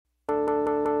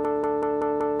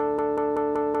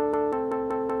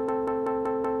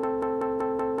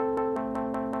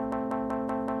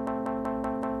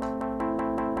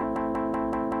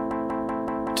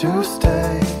to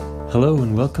stay. Hello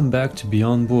and welcome back to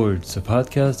Beyond Boards, a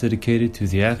podcast dedicated to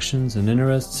the actions and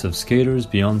interests of skaters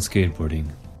beyond skateboarding.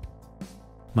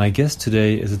 My guest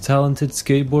today is a talented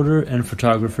skateboarder and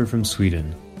photographer from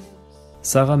Sweden.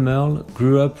 Sara Merle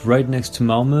grew up right next to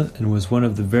Malmö and was one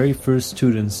of the very first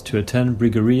students to attend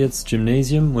Bryggeriets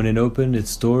Gymnasium when it opened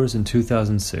its doors in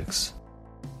 2006.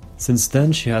 Since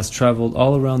then, she has traveled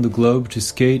all around the globe to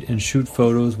skate and shoot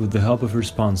photos with the help of her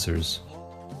sponsors.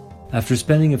 After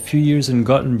spending a few years in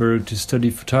Gothenburg to study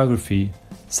photography,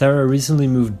 Sara recently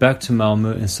moved back to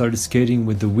Malmö and started skating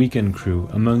with the Weekend Crew,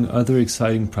 among other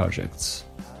exciting projects.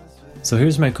 So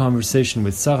here's my conversation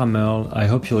with Sara Merle. I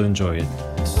hope you'll enjoy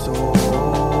it. So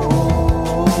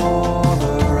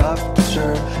the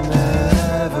rapture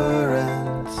never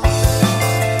ends.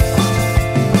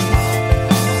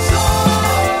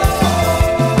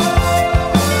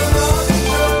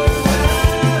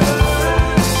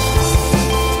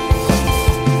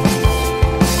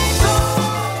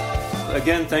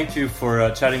 Again, thank you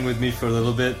for chatting with me for a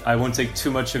little bit. I won't take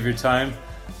too much of your time,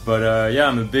 but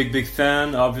I'm a big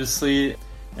fan, obviously,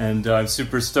 and I'm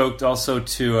super stoked also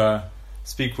to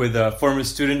speak with a former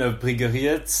student of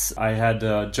Bryggeriets. I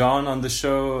had John on the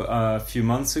show a few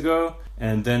months ago,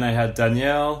 and then I had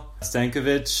Danielle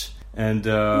Stankovic. And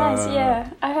nice, yeah.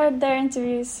 I heard their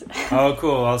interviews. Oh,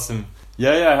 cool, awesome.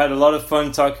 Yeah, I had a lot of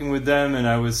fun talking with them, and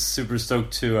I was super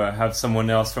stoked to have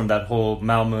someone else from that whole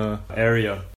Malmö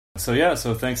area.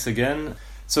 So thanks again.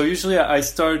 So usually I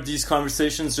start these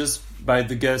conversations just by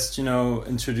the guest,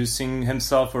 introducing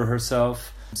himself or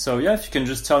herself. So yeah, if you can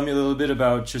just tell me a little bit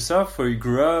about yourself, where you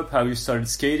grew up, how you started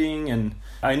skating. And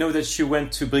I know that you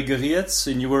went to Bryggeriets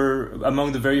and you were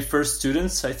among the very first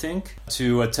students, I think,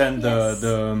 to attend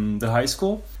the high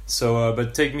school. So,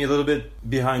 but take me a little bit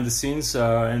behind the scenes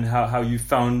and how you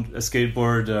found a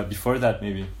skateboard before that,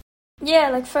 maybe. Yeah,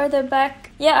 like further back.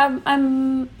 Yeah,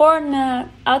 I'm born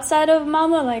outside of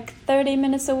Malmö, like 30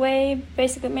 minutes away,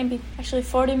 basically maybe actually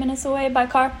 40 minutes away by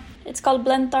car. It's called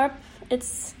Blentarp.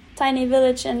 It's a tiny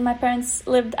village and my parents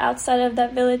lived outside of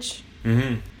that village.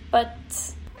 Mm-hmm. But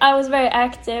I was very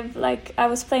active, like I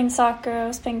was playing soccer, I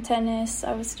was playing tennis,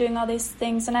 I was doing all these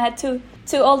things. And I had two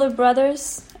older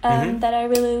brothers that I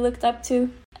really looked up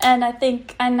to. And I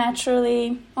think I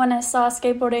naturally, when I saw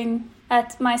skateboarding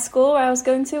at my school where I was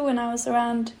going to when I was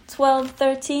around 12,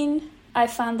 13, I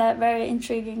found that very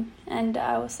intriguing. And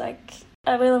I was like,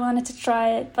 I really wanted to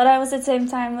try it. But I was at the same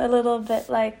time a little bit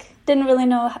like, didn't really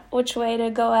know which way to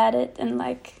go at it and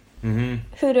like who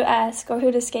to ask or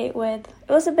who to skate with. It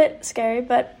was a bit scary,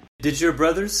 but... Did your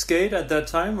brothers skate at that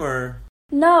time or...?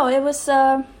 No, it was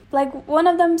like one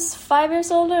of them's 5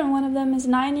 years older and one of them is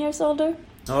 9 years older.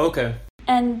 Oh, okay.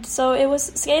 And so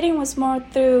skating was more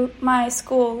through my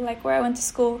school, like where I went to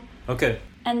school. Okay.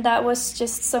 And that was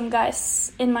just some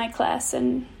guys in my class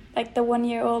and like the 1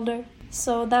 year older.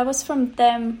 So that was from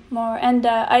them more. And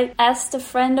I asked a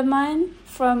friend of mine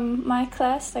from my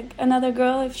class, like another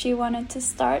girl, if she wanted to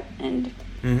start. And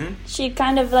she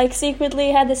kind of like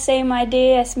secretly had the same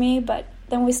idea as me, but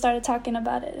then we started talking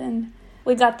about it. And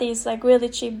we got these like really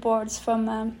cheap boards from,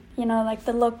 like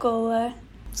the local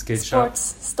sports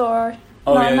store.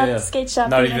 Oh, no, not skate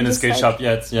shop. Not even a skate shop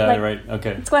yet. Yeah, right.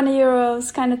 Okay. 20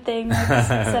 euros kind of thing. Like,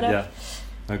 set up. Yeah.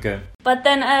 Okay. But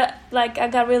then I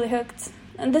got really hooked.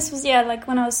 And this was, like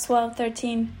when I was 12,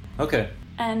 13. Okay.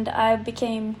 And I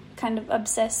became kind of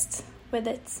obsessed with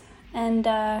it. And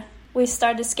we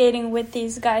started skating with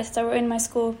these guys that were in my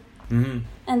school. Mm-hmm.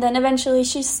 And then eventually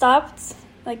she stopped,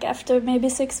 like after maybe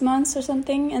 6 months or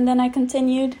something. And then I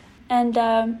continued. And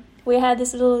we had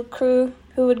this little crew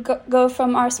who would go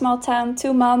from our small town to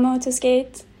Malmö to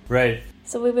skate. Right.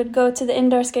 So we would go to the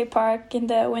indoor skate park in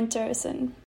the winters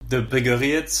and... The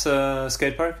Bryggeriets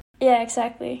skate park? Yeah,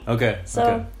 exactly. Okay.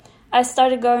 So I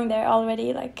started going there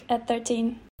already, like at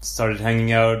 13. Started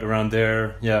hanging out around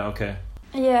there. Yeah, okay.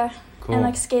 Yeah. Cool. And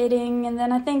like skating. And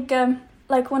then I think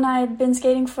like when I had been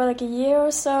skating for like a year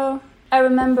or so, I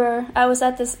remember I was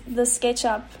at the skate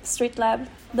shop, Street Lab,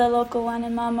 the local one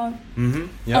in Malmö. Mm-hmm.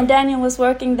 Yeah. And Daniel was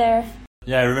working there.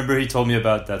 Yeah, I remember he told me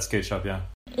about that skate shop, yeah.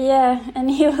 Yeah, and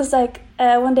he was like,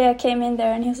 one day I came in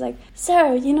there and he was like,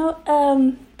 Sarah,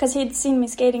 because he'd seen me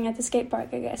skating at the skate park,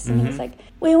 I guess. And he was like,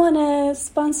 we want to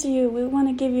sponsor you. We want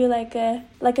to give you like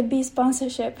a B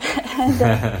sponsorship.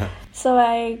 And so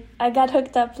I got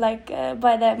hooked up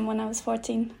by them when I was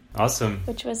 14. Awesome.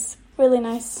 Which was really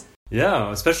nice. Yeah,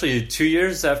 especially 2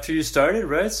 years after you started,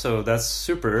 right? So that's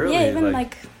super early. Yeah, even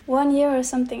like 1 year or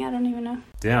something. I don't even know.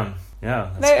 Damn.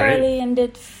 Yeah, that's very great. Early, and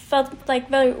it felt like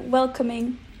very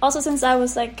welcoming. Also, since I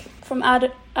was like from out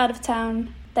of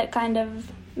town, that kind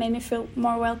of made me feel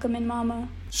more welcome in Malmö.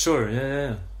 Sure,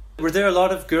 yeah. Were there a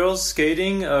lot of girls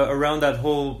skating around that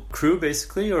whole crew,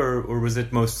 basically, or was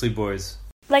it mostly boys?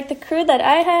 Like the crew that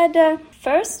I had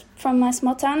first from my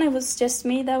small town, it was just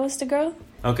me that was the girl.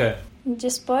 Okay.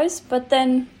 Just boys. But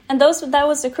then, and that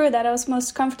was the crew that I was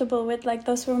most comfortable with. Like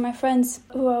those were my friends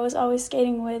who I was always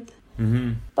skating with.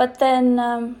 Mm-hmm. But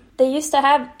then they used to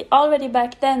have, already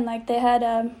back then, like they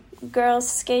had girls'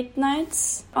 skate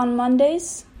nights on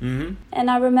Mondays. Mm-hmm. And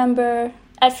I remember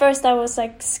at first I was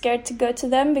like scared to go to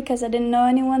them because I didn't know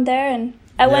anyone there. And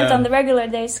I went on the regular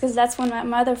days because that's when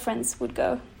my other friends would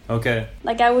go. Okay.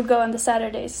 Like I would go on the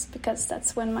Saturdays because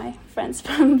that's when my friends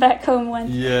from back home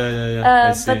went. Yeah.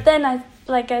 I see. But then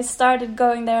I started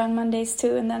going there on Mondays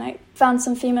too, and then I found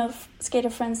some female skater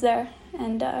friends there,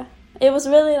 and it was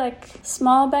really like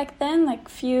small back then, like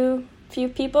few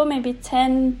people, maybe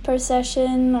 10 per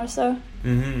session or so.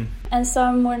 Mm-hmm. And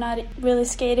some were not really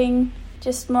skating,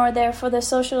 just more there for the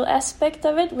social aspect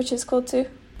of it, which is cool too.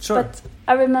 Sure. But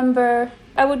I remember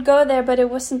I would go there, but it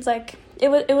wasn't like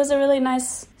it was a really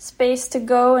nice space to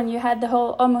go, and you had the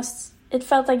whole it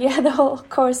felt like you had the whole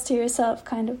course to yourself,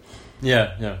 kind of.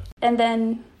 Yeah. And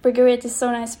then Bryggeriet is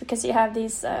so nice because you have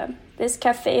this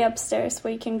cafe upstairs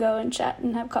where you can go and chat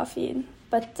and have coffee.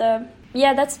 But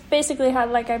that's basically how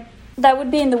that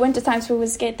would be in the winter times we would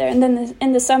skate there, and then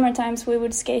in the summer times we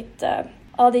would skate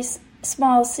all these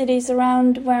small cities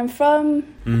around where I'm from.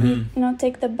 Mm-hmm.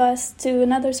 Take the bus to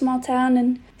another small town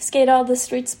and skate all the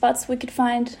street spots we could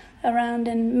find around,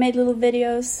 and made little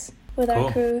videos with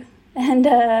our crew. And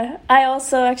I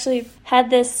also actually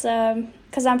had this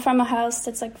because I'm from a house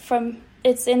that's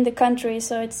it's in the country,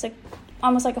 so it's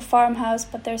almost like a farmhouse,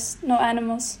 but there's no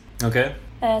animals. Okay.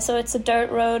 So it's a dirt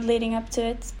road leading up to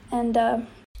it, and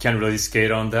can't really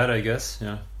skate on that, I guess.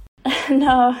 Yeah.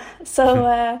 No.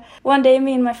 So one day,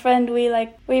 me and my friend,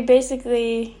 we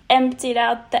basically emptied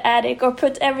out the attic, or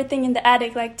put everything in the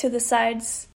attic, like to the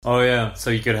sides. Oh yeah,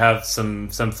 so you could have some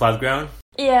flat ground.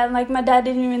 Yeah, and my dad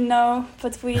didn't even know,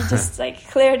 but we just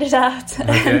cleared it out.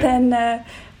 Okay. And then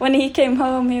when he came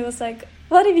home, he was like,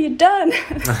 "What have you done?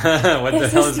 What the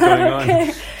hell is going on?"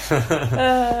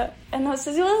 And I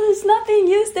said, "Well, it's not being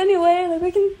used anyway. Like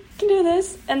we can do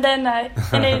this." And then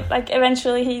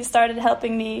eventually he started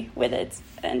helping me with it,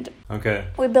 and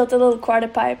we built a little quarter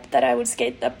pipe that I would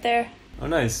skate up there. Oh,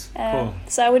 nice. Cool.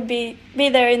 So I would be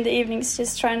there in the evenings,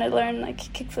 just trying to learn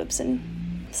kickflips and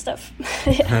stuff.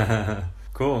 Yeah.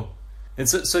 Cool. And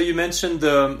so you mentioned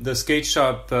the skate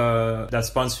shop that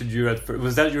sponsored you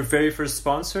was that your very first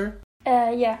sponsor?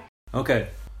 Yeah. Okay.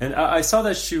 And I saw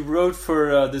that you wrote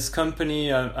for this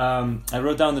company. I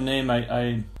wrote down the name.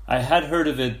 I had heard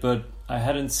of it, but I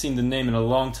hadn't seen the name in a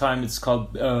long time. It's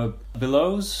called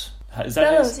Bellows. Is that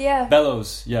Bellows? Yeah.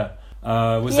 Bellows. Yeah.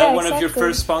 Was that one of your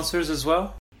first sponsors as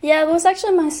well? Yeah, it was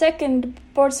actually my second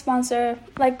board sponsor.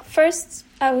 First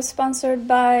I was sponsored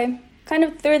by, kind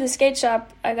of through the skate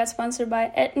shop, I got sponsored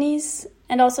by Etnies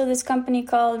and also this company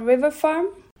called River Farm.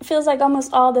 It feels like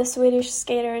almost all the Swedish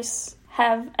skaters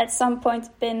have at some point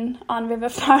been on River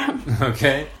Farm.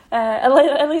 Okay.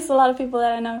 At least a lot of people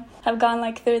that I know have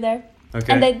gone through there.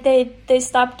 Okay. And they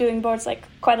stopped doing boards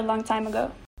quite a long time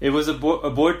ago. It was a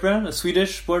board brand, a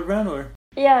Swedish board brand, or?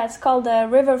 Yeah, it's called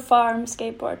River Farm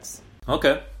Skateboards.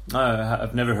 Okay.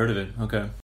 I've never heard of it. Okay.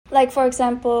 For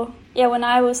example, when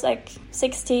I was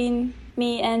 16,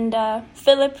 me and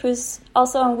Philip, who's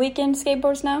also on Weekend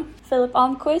Skateboards now, Philip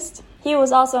Almquist, he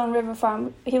was also on River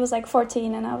Farm. He was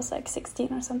 14 and I was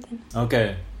 16 or something.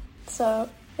 Okay. So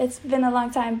it's been a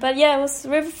long time. But yeah, it was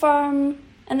River Farm.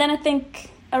 And then I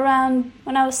think around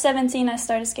when I was 17, I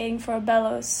started skating for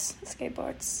Bellows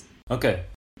Skateboards. Okay.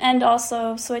 And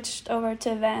also switched over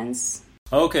to Vans.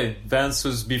 Okay, Vans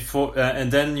was before,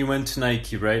 and then you went to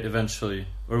Nike, right? Eventually,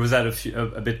 or was that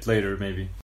a bit later, maybe?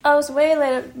 I was way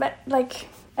later, but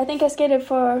I think I skated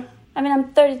for.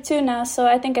 I'm 32 now, so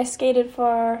I think I skated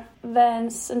for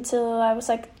Vans until I was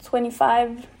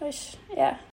 25-ish.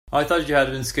 Yeah. I thought you had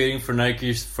been skating for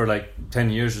Nike for 10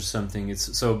 years or something.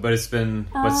 But it's been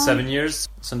 7 years,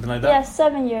 something like that. Yeah,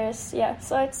 7 years. Yeah,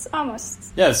 so it's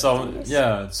almost. Yeah, it's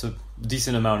it's a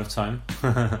decent amount of time.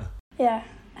 Yeah.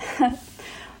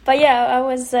 But yeah, I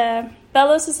was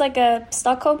Bellows is a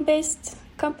Stockholm-based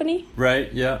company.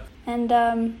 Right. Yeah. And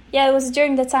it was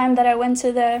during the time that I went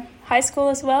to the high school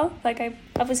as well. I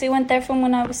obviously went there from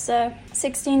when I was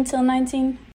 16 till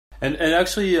 19. And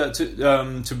actually,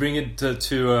 to bring it to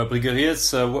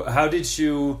Bryggeriet, how did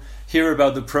you hear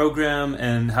about the program,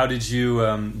 and how did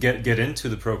you get into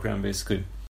the program, basically?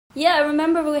 Yeah, I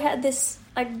remember we had this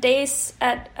days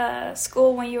at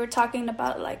school when you were talking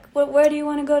about where do you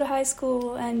want to go to high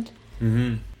school, and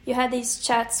you had these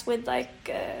chats with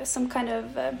like some kind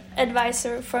of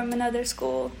advisor from another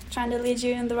school trying to lead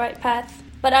you in the right path.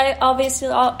 But I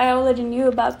already knew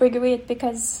about Bryggeriet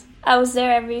because I was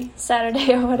there every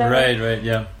Saturday or whatever. Right,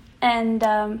 yeah. And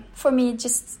for me,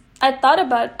 I thought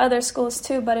about other schools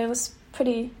too, but it was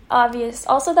pretty obvious.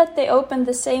 Also that they opened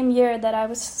the same year that I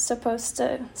was supposed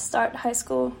to start high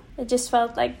school. It just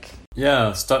felt like...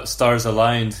 Yeah, stars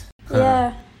aligned.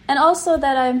 Yeah. And also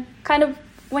that I'm kind of...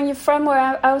 When you're from where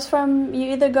I was from,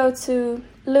 you either go to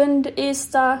Lund,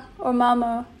 Ystad, or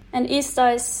Malmö. And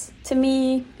Ystad is, to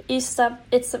me, Ystad,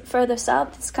 it's further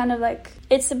south. It's kind of like...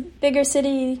 It's a bigger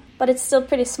city, but it's still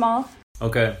pretty small.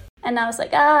 Okay. And I was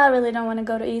like, I really don't want to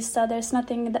go to Ystad. There's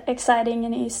nothing exciting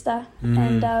in Ystad.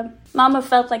 And Malmö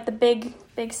felt like the big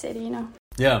city, you know.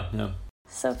 Yeah.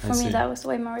 So for me, that was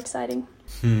way more exciting.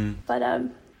 But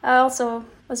I also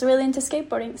was really into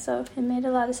skateboarding, so it made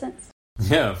a lot of sense.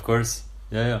 Yeah, of course.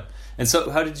 Yeah. And so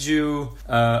how did you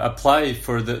apply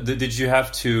for did you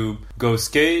have to go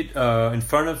skate in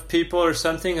front of people or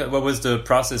something? What was the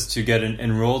process to get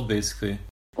enrolled, basically?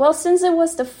 Well, since it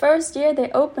was the first year they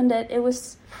opened it, it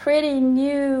was pretty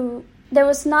new. There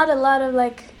was not a lot of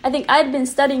like... I think I'd been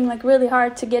studying like really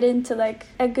hard to get into like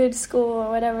a good school or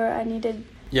whatever. I needed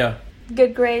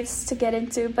good grades to get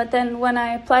into. But then when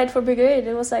I applied for Bryggeriet,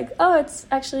 it was like, oh, it's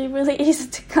actually really easy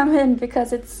to come in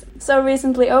because it's so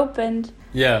recently opened.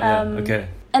 Yeah, okay.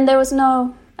 And there was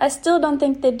no... I still don't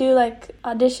think they do like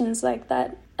auditions like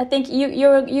that. I think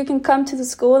you can come to the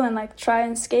school and like try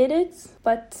and skate it,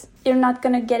 but you're not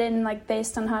gonna get in like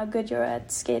based on how good you're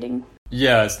at skating.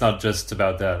 Yeah, it's not just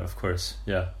about that, of course.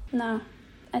 Yeah. No,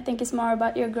 I think it's more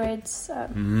about your grades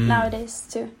nowadays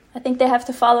too. I think they have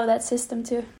to follow that system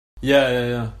too.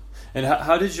 Yeah. And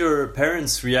how did your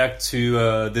parents react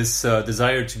to this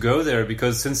desire to go there?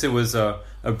 Because since it was a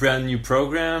brand new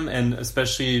program, and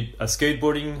especially a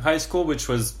skateboarding high school, which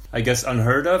was, I guess,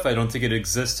 unheard of. I don't think it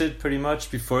existed pretty much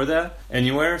before that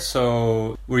anywhere.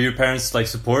 So were your parents like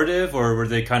supportive, or were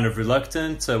they kind of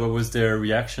reluctant? What was their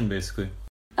reaction, basically?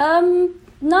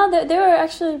 No, they were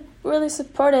actually really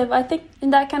supportive. I think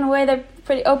in that kind of way, they're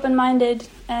pretty open-minded,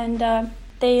 and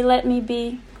they let me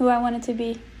be who I wanted to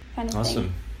be, kind of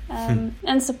awesome. thing.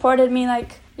 And supported me,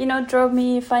 like, you know, drove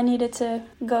me if I needed to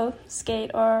go skate,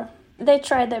 or they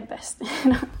tried their best,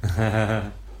 you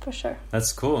know, for sure.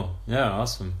 That's cool. Yeah,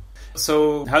 awesome.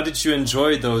 So how did you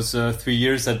enjoy those 3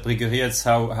 years at Bryggeriet?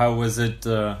 How was it?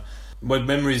 What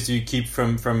memories do you keep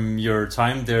from your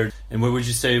time there? And what would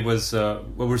you say was,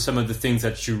 what were some of the things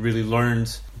that you really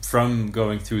learned from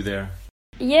going through there?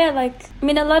 Yeah, like, I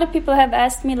mean, a lot of people have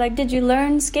asked me, like, did you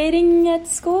learn skating at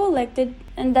school?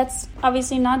 And that's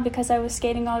obviously not, because I was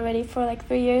skating already for like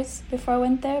 3 years before I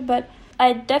went there. But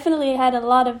I definitely had a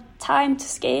lot of time to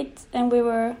skate, and we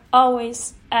were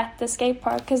always at the skate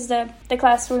park because the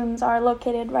classrooms are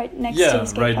located right next to the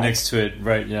skate park. Next to it,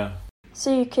 right, yeah.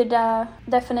 So you could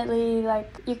definitely,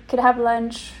 like, you could have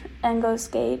lunch and go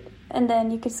skate, and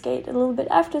then you could skate a little bit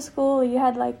after school. You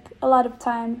had like a lot of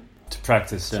time to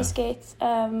practice, to skate.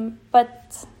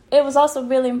 But it was also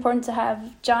really important to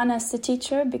have John as the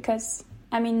teacher, because,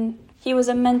 I mean, he was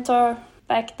a mentor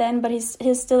back then, but he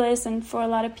still is, and for a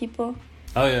lot of people.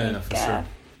 Oh yeah, for sure.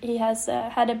 He has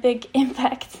had a big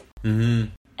impact. Mm-hmm.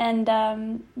 And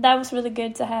that was really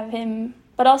good to have him.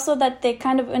 But also that they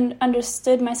kind of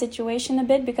understood my situation a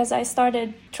bit, because I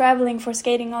started traveling for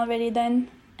skating already then.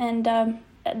 And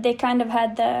they kind of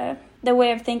had the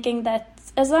way of thinking that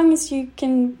as long as you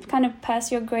can kind of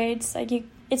pass your grades, like,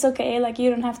 it's okay, like, you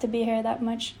don't have to be here that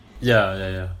much.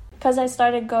 Yeah. Because I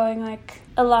started going like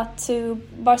a lot to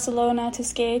Barcelona to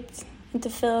skate and to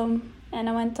film. And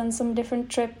I went on some different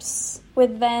trips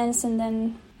with Vans, and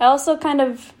then I also kind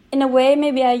of, in a way,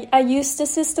 maybe I used the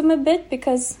system a bit,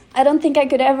 because I don't think I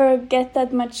could ever get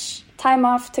that much time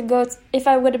off to go. If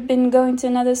I would have been going to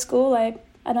another school,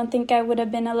 I don't think I would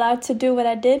have been allowed to do what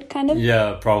I did, kind of.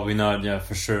 Yeah, probably not. Yeah,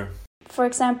 for sure. For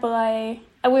example,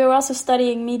 we were also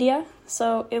studying media,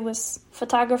 so it was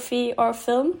photography or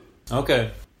film.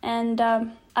 Okay. And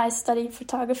I studied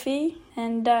photography,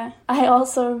 and I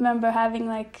also remember having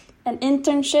like an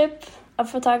internship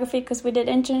of photography, because we did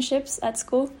internships at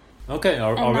school. Okay,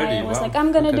 already. And I was like,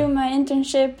 I'm going to do my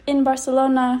internship in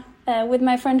Barcelona with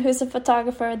my friend who's a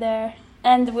photographer there.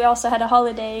 And we also had a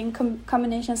holiday in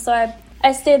combination. So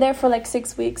I stayed there for like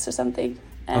 6 weeks or something.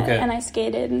 And I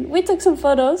skated. And we took some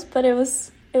photos, but it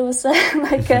was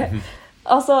like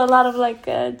also a lot of like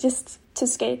just to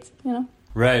skate, you know?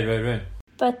 Right.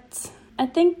 But I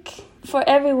think for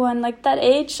everyone, like that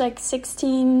age, like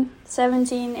 16,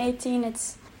 17, 18,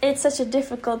 it's such a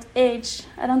difficult age.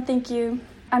 I don't think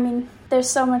I mean, there's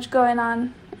so much going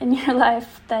on, in your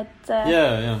life that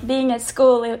being at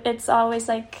school, it's always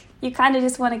like you kind of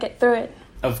just want to get through it.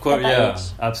 Of course,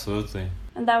 age. Absolutely.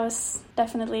 And that was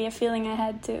definitely a feeling I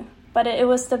had too. But it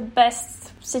was the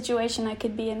best situation I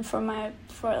could be in for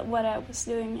what I was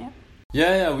doing. Yeah.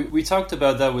 Yeah. We talked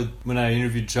about that when I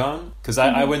interviewed John, because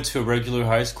I went to a regular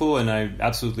high school and I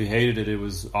absolutely hated it. It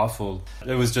was awful.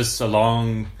 It was just a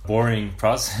long, boring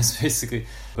process, basically.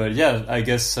 But yeah, I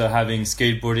guess having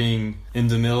skateboarding in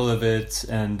the middle of it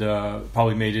and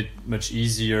probably made it much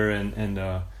easier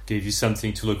and gave you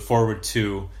something to look forward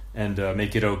to and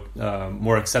make it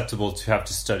more acceptable to have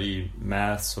to study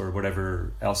maths or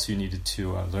whatever else you needed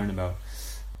to learn about.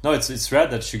 No, it's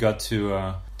rad that you got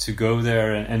to go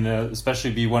there and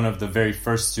especially be one of the very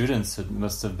first students. It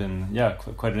must have been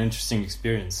quite an interesting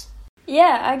experience.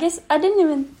 Yeah, I guess I didn't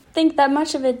even think that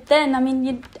much of it then. I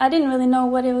mean, I didn't really know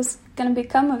what it was going to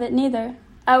become of it neither.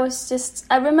 I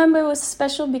remember it was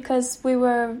special because we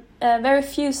were very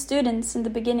few students in the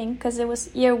beginning, because it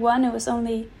was year one. It was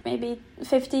only maybe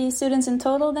 50 students in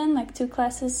total then, like 2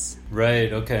 classes.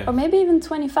 Right, okay. Or maybe even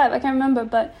 25, I can't remember,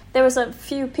 but there was a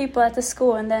few people at the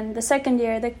school, and then the second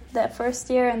year, the first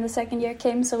year and the second year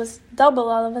came, so it was double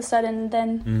all of a sudden.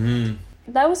 Then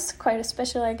that was quite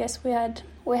special, I guess. We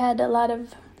had a lot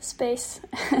of space.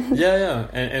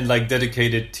 And like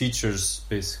dedicated teachers,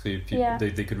 basically. People,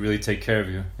 they could really take care of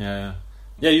you.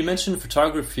 Yeah, you mentioned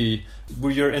photography.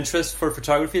 Were your interest for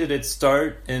photography, did it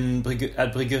start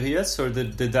at Bryggeriet, or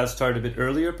did that start a bit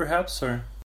earlier perhaps? Or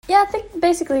yeah, I think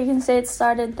basically you can say it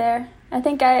started there. I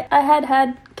think I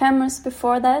had cameras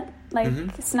before that, like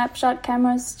snapshot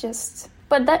cameras,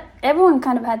 but that everyone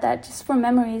kind of had that just for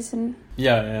memories and you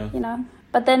know.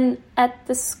 But then at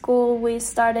the school we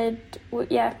started,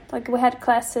 we had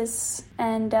classes,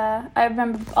 and I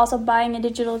remember also buying a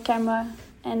digital camera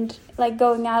and like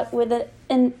going out with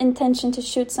an intention to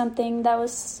shoot something that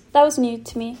was new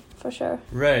to me for sure.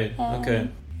 Right. Okay.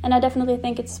 And I definitely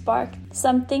think it sparked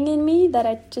something in me that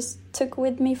I just took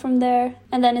with me from there,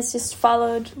 and then it's just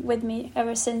followed with me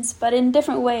ever since, but in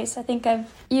different ways. I think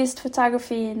I've used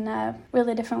photography in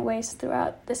really different ways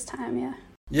throughout this time.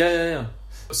 Yeah.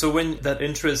 So when that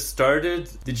interest started,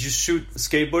 did you shoot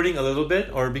skateboarding a little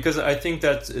bit? Or because I think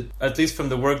that, at least from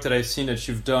the work that I've seen that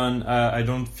you've done, I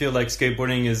don't feel like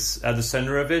skateboarding is at the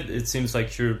center of it. It seems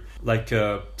like you're like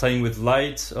playing with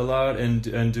light a lot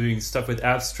and doing stuff with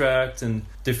abstract and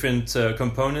different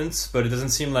components, but it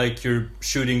doesn't seem like you're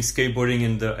shooting skateboarding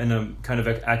in a kind of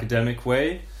academic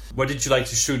way. What did you like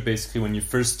to shoot basically when you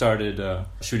first started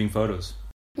shooting photos?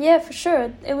 Yeah, for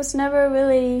sure. It was never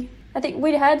really... I think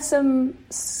we had some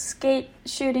skate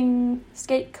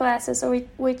classes, or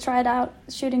we tried out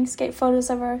shooting skate photos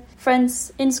of our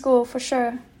friends in school for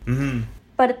sure. Mm-hmm.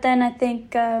 But then I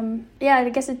think, I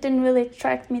guess it didn't really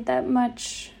attract me that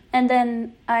much. And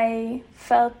then I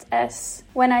felt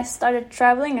when I started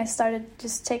traveling, I started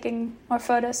just taking more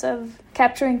photos of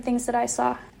capturing things that I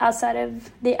saw outside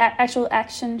of the actual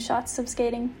action shots of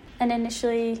skating. And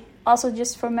initially... also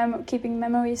just for keeping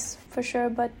memories for sure,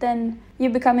 but then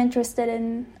you become interested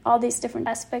in all these different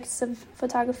aspects of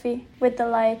photography with the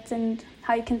light and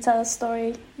how you can tell a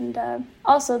story, and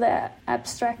also the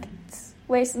abstract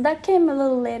ways. That came a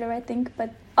little later, I think, but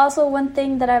also one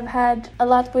thing that I've had a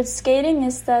lot with skating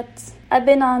is that I've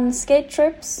been on skate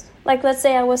trips. Like, let's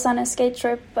say I was on a skate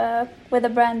trip with a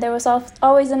brand. There was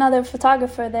always another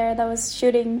photographer there that was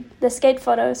shooting the skate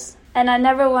photos. And I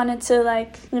never wanted to,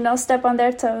 step on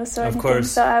their toes or anything. Of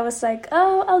course. So I was like,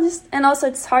 I'll just... And also,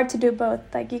 it's hard to do both.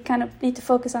 Like, you kind of need to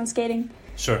focus on skating.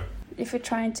 Sure. If you're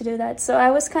trying to do that. So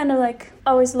I was kind of,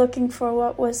 always looking for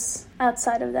what was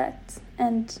outside of that.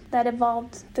 And that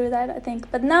evolved through that, I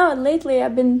think. But now, lately,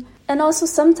 I've been... And also,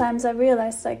 sometimes I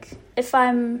realized, if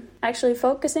I'm actually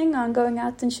focusing on going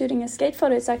out and shooting a skate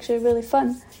photo, it's actually really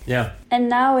fun. Yeah. And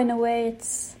now, in a way,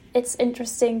 it's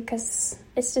interesting because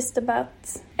it's just about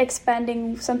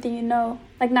expanding something you know.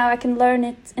 Like, now I can learn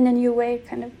it in a new way,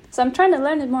 kind of. So I'm trying to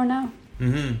learn it more now.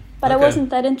 Mm-hmm. But okay. I wasn't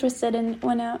that interested in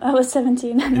when I was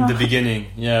 17. In the beginning.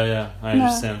 Yeah, I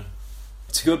understand.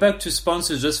 To go back to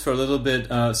sponsors just for a little bit,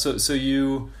 so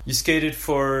you skated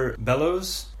for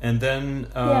Bellows, and then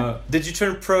did you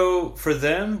turn pro for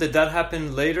them? Did that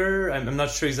happen later? I'm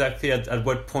not sure exactly at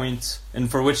what point and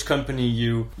for which company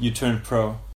you turned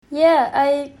pro. Yeah,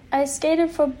 I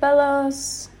skated for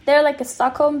Bellows. They're like a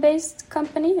Stockholm-based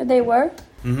company. They were.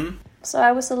 Mm-hmm. So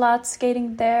I was a lot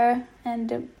skating there,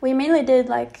 and we mainly did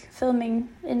filming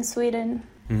in Sweden.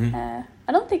 Mm-hmm.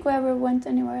 I don't think we ever went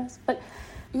anywhere else. But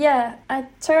yeah, I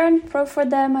turned pro for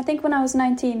them, I think when I was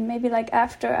 19, maybe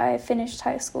after I finished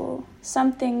high school.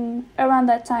 Something around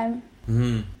that time.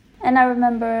 Mm-hmm. And I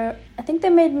remember, I think they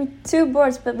made me 2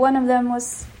 boards, but one of them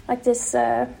was like this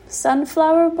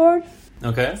sunflower board.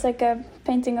 Okay. It's like a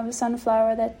painting of a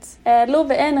sunflower that Love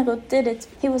Eneroth did it.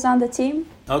 He was on the team.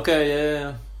 Okay,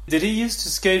 yeah. Did he used to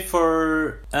skate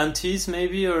for Antibes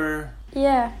maybe, or?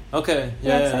 Yeah. Okay, Yeah,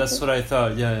 yeah, exactly. that's what I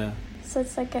thought, yeah. So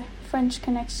it's like a French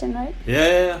connection, right?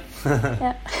 Yeah.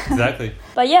 Yeah. Exactly.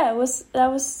 But yeah,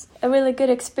 that was a really good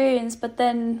experience, but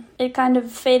then it kind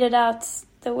of faded out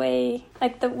the way,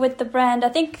 like with the brand. I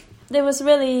think it was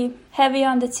really heavy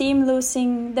on the team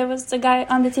losing. There was a guy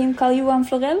on the team called Johan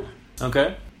Florel.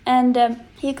 Okay. And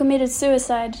he committed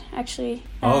suicide, actually.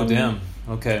 Oh, damn.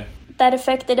 Okay. That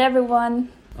affected everyone.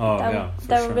 Oh, that, yeah, for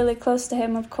that sure. were really close to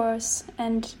him, of course,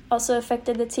 and also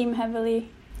affected the team heavily.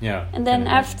 Yeah. And then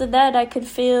after that, I could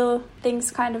feel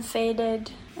things kind of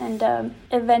faded, and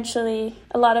eventually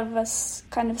a lot of us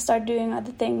kind of start doing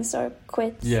other things or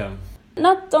quit. Yeah.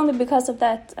 Not only because of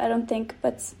that, I don't think,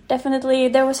 but definitely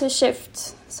there was a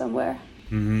shift somewhere.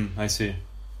 I see.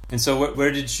 And so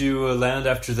where did you land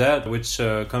after that? Which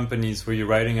companies were you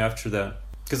writing after that?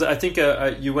 Because I think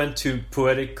you went to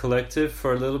Poetic Collective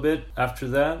for a little bit after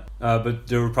that, but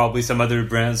there were probably some other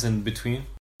brands in between.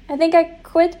 I think I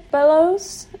quit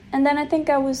Bellows, and then I think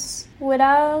I was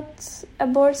without a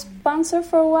board sponsor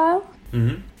for a while.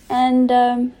 Mm-hmm.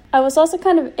 And I was also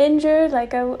kind of injured.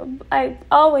 Like I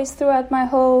always, throughout my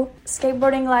whole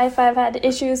skateboarding life, I've had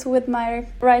issues with my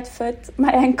right foot,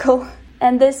 my ankle.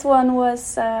 And this one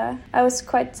was, I was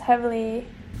quite heavily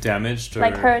damaged, or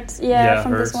like hurt,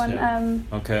 from this one. Yeah.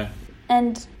 Okay.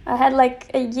 And I had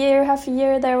like half a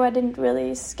year there where I didn't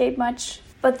really skate much.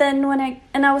 But then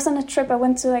I was on a trip, I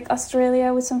went to like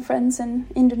Australia with some friends in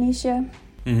Indonesia.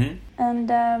 Mm-hmm.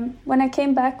 And when I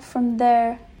came back from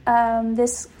there,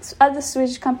 this other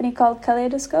Swedish company called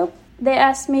Kaleidoscope, they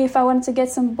asked me if I wanted to get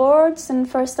some boards. And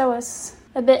first I was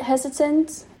a bit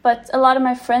hesitant, but a lot of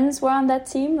my friends were on that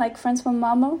team, like friends from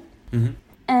Malmo. Mm-hmm.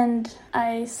 And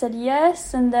I said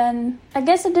yes, and then I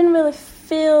guess I didn't really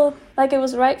feel like it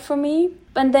was right for me.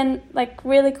 And then, like,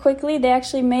 really quickly, they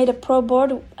actually made a pro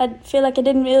board. I feel like I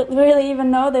didn't really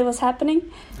even know that was happening.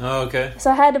 Oh, okay.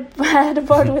 So I had a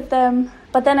board with them,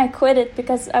 but then I quit it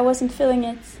because I wasn't feeling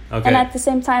it. Okay. And at the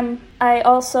same time, I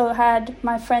also had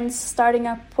my friends starting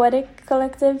a Poetic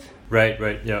Collective. Right,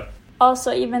 yeah.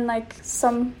 Also, even like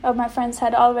some of my friends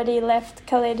had already left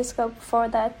Kaleidoscope before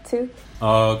that too.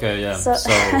 Oh, okay, yeah. So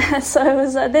so it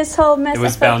was this whole mess. It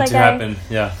was I felt bound like to happen,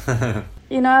 yeah.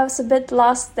 I was a bit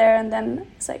lost there, and then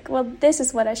it's like, well, this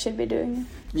is what I should be doing.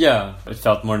 Yeah, it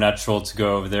felt more natural to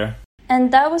go over there.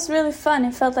 And that was really fun.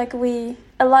 It felt like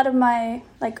a lot of my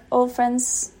like old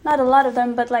friends, not a lot of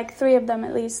them, but like 3 of them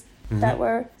at least, that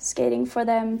were skating for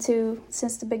them too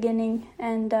since the beginning.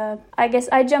 And I guess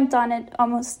I jumped on it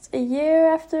almost a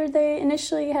year after they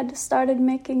initially had started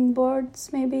making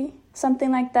boards, maybe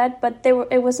something like that. But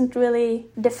it wasn't really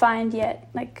defined yet.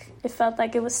 Like it felt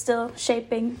like it was still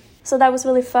shaping. So that was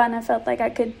really fun. I felt like I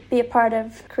could be a part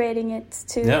of creating it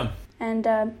too. Yeah. And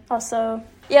also,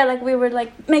 like we were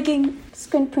like making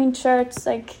screen print shirts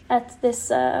like at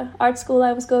this art school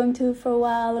I was going to for a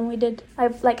while, and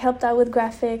I've like helped out with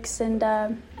graphics,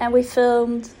 and we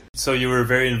filmed. So you were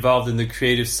very involved in the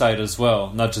creative side as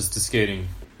well, not just the skating.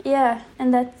 Yeah,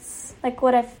 and that's like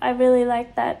what I really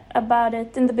liked that about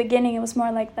it. In the beginning, it was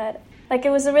more like that. Like it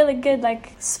was a really good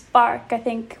like spark. I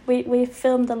think we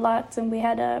filmed a lot, and we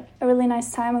had a really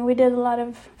nice time, and we did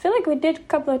I feel like we did a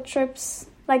couple of trips,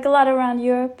 like a lot around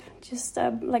Europe, just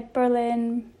like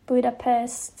Berlin,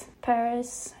 Budapest,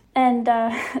 Paris. And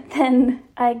then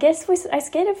I guess I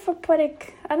skated for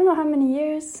Poetic, I don't know how many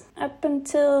years, up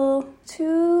until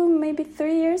 2, maybe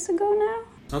 3 years ago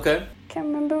now. Okay. Can't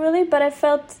remember really, but I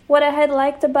felt what I had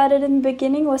liked about it in the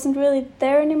beginning wasn't really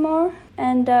there anymore.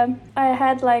 And I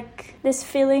had like this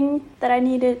feeling that I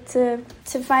needed to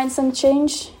find some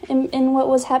change in what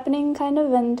was happening, kind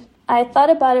of. And I thought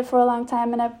about it for a long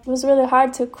time, and it was really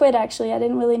hard to quit, actually. I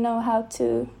didn't really know how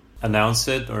to announce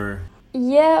it, or...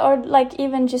 Yeah, or like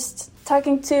even just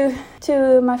talking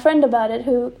to my friend about it,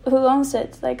 who owns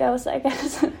it. Like I was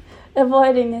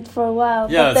avoiding it for a while.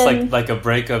 Yeah, but it's then, like a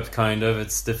breakup, kind of.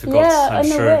 It's difficult, yeah, I'm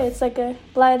in sure. a way, it's like a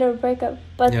lighter breakup.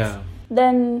 But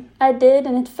then I did,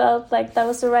 and it felt like that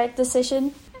was the right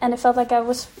decision. And it felt like I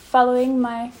was following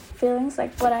my feelings,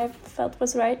 like what I felt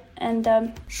was right. And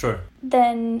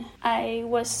then I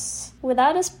was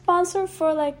without a sponsor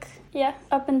for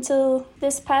up until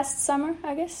this past summer,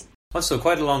 I guess. Oh, so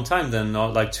quite a long time then,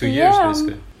 not like 2 years,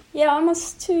 basically. Yeah,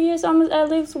 almost 2 years, almost at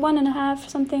least 1.5,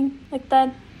 something like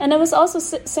that. And it was also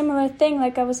similar thing,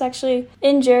 like I was actually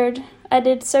injured. I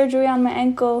did surgery on my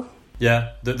ankle.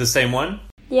 Yeah, the same one?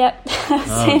 Yeah,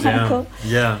 same ankle.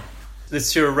 Yeah.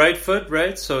 It's your right foot,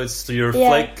 right? So it's your Yeah.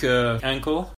 flake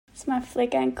ankle. It's my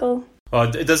flick ankle.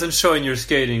 Well, it doesn't show in your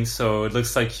skating, so it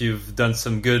looks like you've done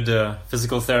some good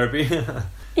physical therapy.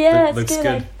 Yeah, it's Looks good.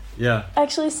 good. Yeah. I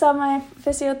actually saw my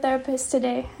physiotherapist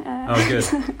today. Oh,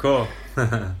 good. Cool.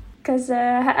 Because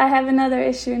I have another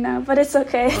issue now, but it's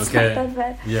okay. It's Okay. not that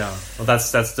bad. Yeah. Well,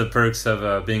 that's the perks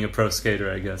of being a pro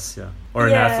skater, I guess. Yeah. Or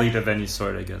an Yeah. athlete of any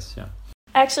sort, I guess. Yeah.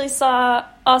 I actually saw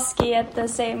Oski at the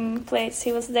same place.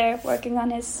 He was there working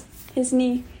on his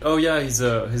knee. Oh, yeah. He's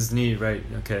his knee, right?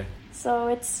 Okay. So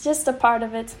it's just a part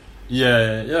of it.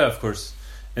 Yeah, of course.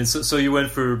 And so you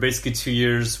went for basically 2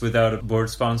 years without a board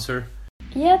sponsor?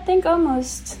 Yeah, I think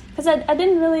almost. Because I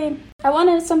didn't really... I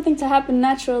wanted something to happen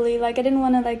naturally. Like, I didn't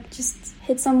want to, like, just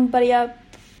hit somebody up.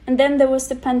 And then there was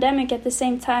the pandemic at the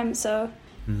same time, so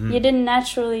Mm-hmm. you didn't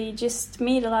naturally just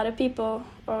meet a lot of people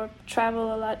or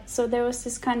travel a lot. So there was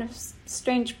this kind of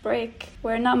strange break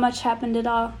where not much happened at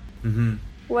all. Mm-hmm.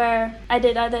 Where I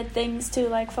did other things too,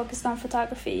 like focused on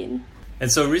photography.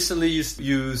 And so recently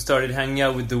you started hanging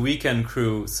out with the Weekend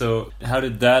Crew. So how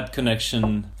did that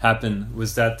connection happen?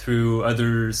 Was that through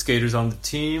other skaters on the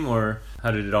team, or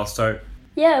how did it all start?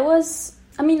 Yeah, it was...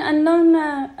 I mean, I've known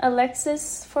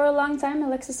Alexis for a long time,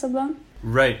 Alexis Sablon.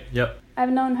 Right, yep. I've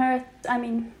known her, I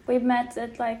mean, we've met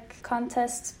at like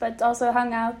contests, but also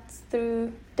hung out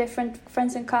through different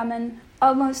friends in common.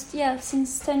 Almost, yeah,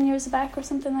 since 10 years back or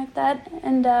something like that.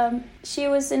 And she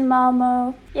was in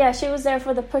Malmo. Yeah, she was there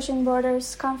for the Pushing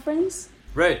Borders conference.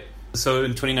 Right. So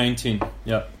in 2019,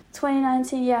 yeah.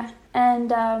 2019, yeah.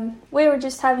 And we were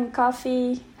just having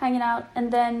coffee, hanging out.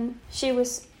 And then she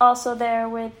was also there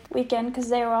with Weekend, because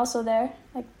they were also there,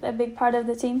 like a big part of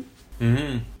the team.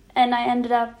 Mm-hmm. And I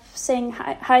ended up saying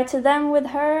hi to them with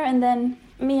her. And then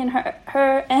me and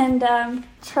her and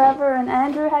Trevor and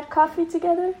Andrew had coffee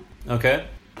together. Okay.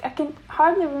 I can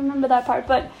hardly remember that part,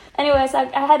 but anyways, I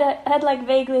had like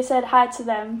vaguely said hi to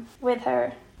them with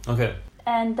her. Okay.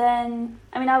 And then,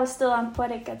 I mean, I was still on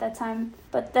Poetic at that time,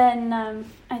 but then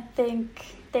I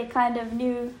think they kind of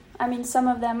knew. I mean, some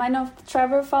of them. I know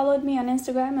Trevor followed me on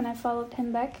Instagram, and I followed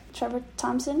him back, Trevor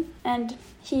Thompson, and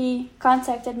he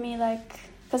contacted me like,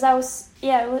 because I was,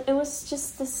 yeah, it was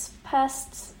just this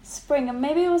past spring, and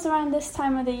maybe it was around this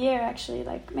time of the year actually,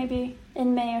 like maybe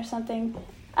in May or something.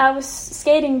 I was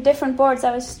skating different boards.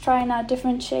 I was trying out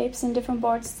different shapes and different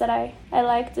boards that I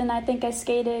liked, and I think I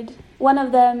skated. One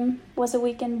of them was a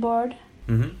Weekend board,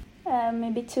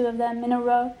 maybe two of them in a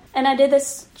row. And I did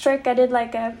this trick. I did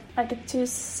like a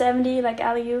 270, like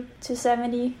alley-oop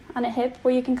 270 on a hip,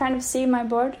 where you can kind of see my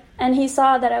board. And he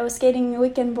saw that I was skating a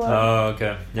Weekend board. Oh,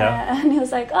 okay. Yeah. And he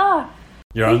was like, "Oh,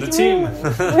 You're on the team."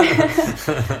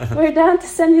 we're down to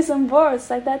send you some boards.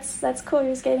 Like that's cool.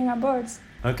 You're skating our boards."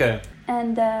 Okay.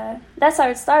 And that's how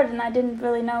it started, and I didn't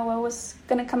really know what was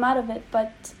going to come out of it.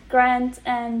 But Grant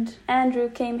and Andrew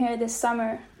came here this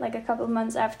summer, like a couple of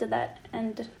months after that,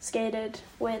 and skated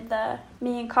with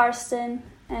me and Karsten,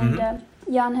 and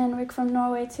Jan Henrik from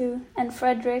Norway too, and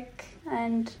Frederick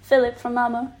and Philip from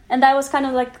Malmo. And that was kind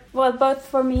of like, well, both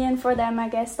for me and for them, I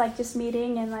guess, like just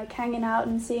meeting and like hanging out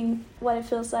and seeing what it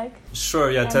feels like. Sure,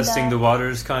 yeah, And, testing the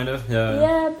waters, kind of. Yeah.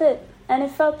 Yeah, a bit. And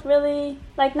it felt really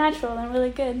like natural and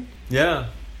really good. Yeah,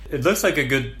 it looks like a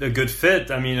good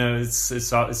fit. I mean,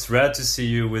 it's rad to see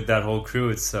you with that whole crew.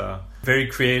 It's a very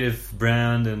creative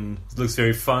brand and it looks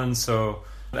very fun. So,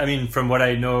 I mean, from what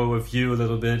I know of you a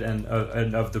little bit and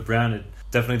of the brand, it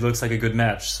definitely looks like a good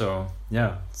match. So,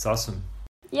 yeah, it's awesome.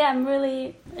 Yeah,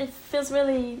 it feels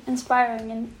really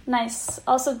inspiring and nice.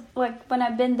 Also, like when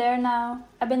I've been there now,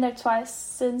 I've been there twice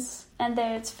since, and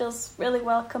there it feels really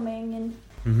welcoming and.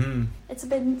 It's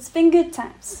been good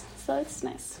times, so it's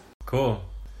nice. Cool.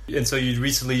 And so you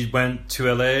recently went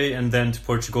to LA and then to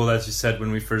Portugal, as you said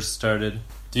when we first started.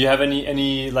 Do you have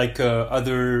any like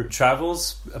other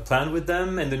travels planned with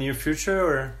them in the near future,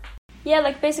 or? Yeah,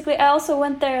 like basically I also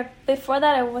went there. Before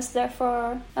that I was there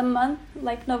for a month,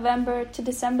 like November to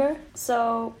December.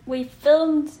 So we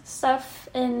filmed stuff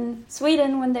in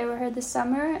Sweden when they were here this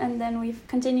summer, and then we've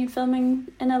continued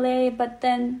filming in LA, but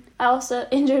then I also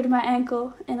injured my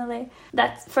ankle in LA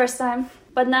that first time.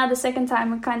 But now the second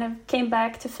time we kind of came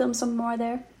back to film some more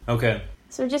there. Okay.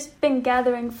 So we've just been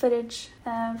gathering footage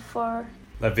for...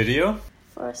 That video?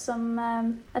 For some,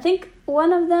 I think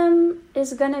one of them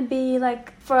is gonna be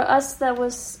like for us that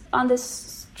was on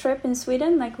this trip in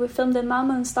Sweden, like we filmed in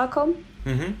Malmö and Stockholm.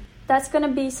 That's gonna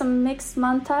be some mixed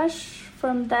montage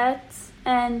from that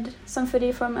and some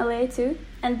footage from LA too.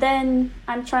 And then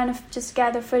I'm trying to just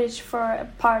gather footage for a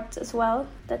part as well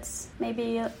that's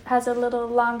maybe has a little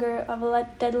longer of a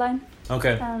deadline.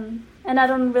 Okay. And I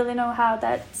don't really know how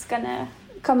that's gonna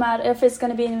come out, if it's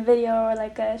going to be in a video or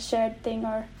like a shared thing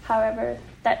or however.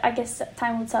 That I guess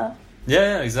time will tell.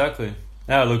 Yeah, exactly.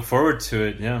 Yeah, I look forward to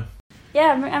it. Yeah.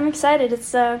 Yeah, I'm excited.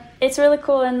 It's really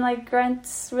cool, and like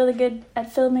Grant's really good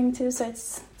at filming too, so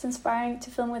it's inspiring to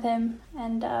film with him.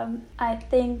 And I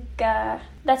think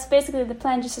that's basically the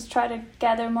plan, just to try to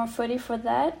gather more footage for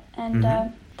that. And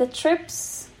the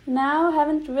trips now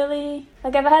haven't really,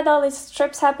 like, I've had all these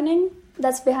trips happening.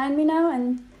 That's behind me now,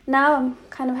 and now I'm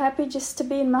kind of happy just to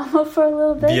be in Malmo for a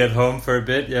little bit. Be at home for a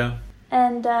bit, yeah.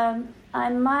 And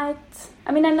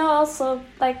I know also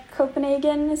like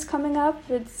Copenhagen is coming up.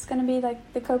 It's going to be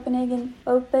like the Copenhagen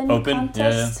Open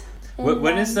contest. Yeah.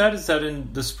 When is that? Is that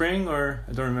in the spring or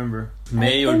I don't remember?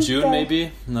 May or June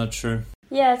maybe? I'm not sure.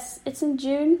 Yes, it's in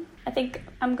June. I think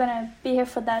I'm going to be here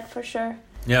for that for sure.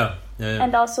 Yeah.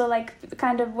 And also like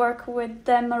kind of work with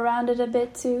them around it a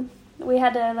bit too. We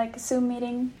had a Zoom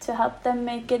meeting to help them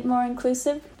make it more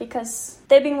inclusive, because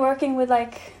they've been working with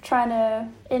like trying to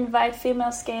invite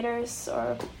female skaters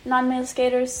or non-male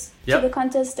skaters to the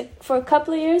contest for a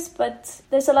couple of years, but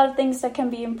there's a lot of things that can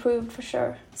be improved for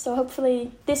sure. So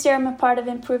hopefully this year I'm a part of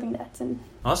improving that, and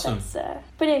awesome. That's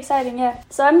pretty exciting, yeah.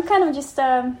 So I'm kind of just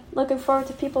looking forward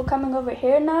to people coming over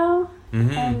here now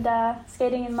and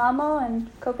skating in Malmo and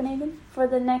Copenhagen for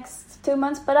the next 2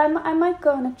 months, but I might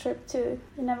go on a trip too.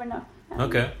 You never know.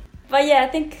 Okay. But yeah, I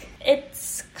think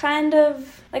it's kind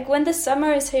of like when the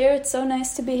summer is here, it's so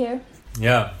nice to be here.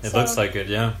 Yeah, it looks like it,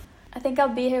 yeah. I think I'll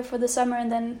be here for the summer,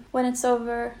 and then when it's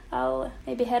over, I'll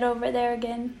maybe head over there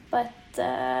again. But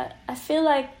I feel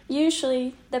like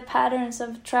usually the patterns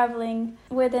of traveling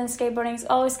within skateboarding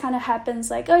always kind of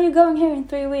happens like, oh, you're going here in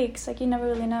 3 weeks. Like, you never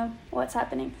really know what's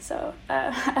happening. So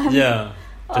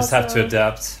just have to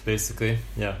adapt, basically.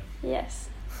 Yeah. Yes,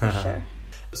 for sure.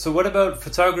 So what about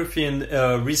photography?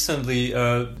 And recently,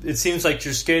 it seems like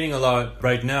you're skating a lot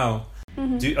right now.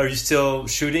 Are you still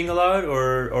shooting a lot,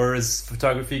 or is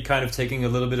photography kind of taking a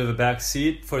little bit of a back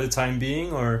seat for the time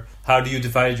being, or how do you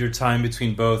divide your time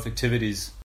between both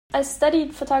activities? I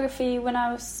studied photography when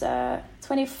I was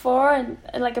 24 in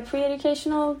like a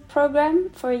pre-educational program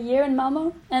for a year in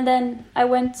Malmo, and then I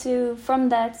went from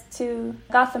that to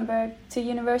Gothenburg to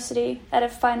university at a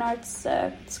fine arts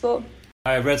school.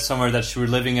 I read somewhere that you were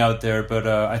living out there, but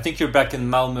I think you're back in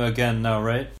Malmö again now,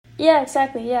 right? Yeah,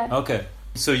 exactly, yeah. Okay.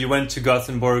 So you went to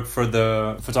Gothenburg for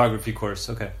the photography course,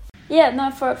 okay. Yeah,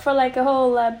 no, for like a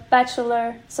whole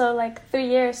bachelor, so like 3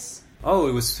 years. Oh,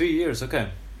 it was 3 years, okay.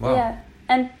 Wow. Yeah,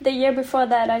 and the year before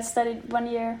that I studied 1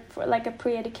 year for like a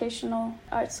pre-educational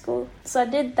art school. So I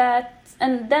did that,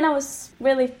 and then I was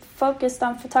really focused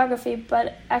on photography,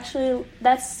 but actually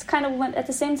that's kind of when, at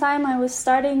the same time I was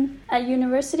starting at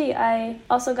university, I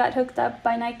also got hooked up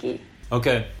by Nike.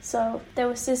 Okay. So there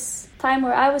was this time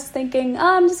where I was thinking,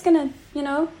 oh, I'm just gonna,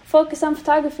 focus on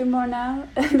photography more now.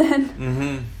 And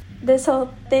then this whole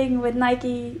thing with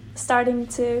Nike starting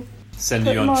to send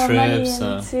put you on more trips, money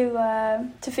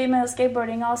into to female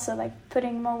skateboarding, also like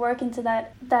putting more work into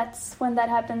that. That's when that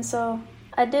happened. So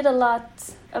I did a lot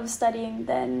of studying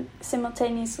then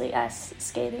simultaneously as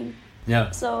skating.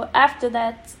 Yeah. So after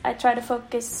that, I tried to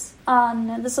focus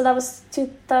on, so that was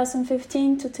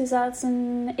 2015 to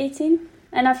 2018.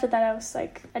 And after that,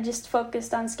 I just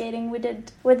focused on skating. We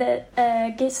did with a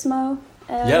Gizmo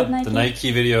with Nike. The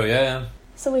Nike video, yeah.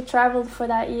 So we traveled for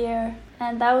that year,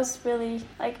 and that was really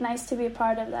like nice to be a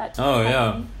part of that. Oh,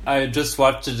 yeah. I just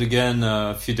watched it again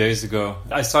a few days ago.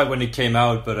 I saw it when it came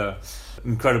out, but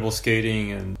incredible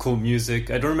skating and cool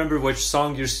music. I don't remember which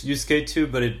song you skate to,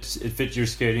 but it fit your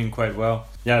skating quite well.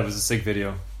 Yeah, it was a sick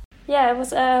video. Yeah, it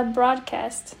was a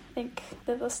Broadcast. I think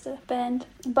that was the band.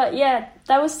 But yeah,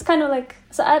 that was kind of like...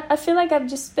 So I feel like I've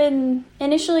just been...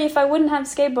 Initially, if I wouldn't have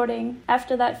skateboarding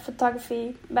after that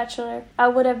photography bachelor, I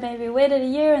would have maybe waited a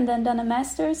year and then done a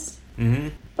master's.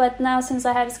 But now, since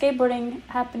I had skateboarding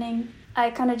happening, I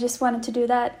kind of just wanted to do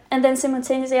that. And then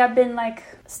simultaneously, I've been like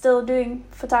still doing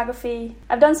photography.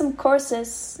 I've done some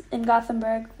courses in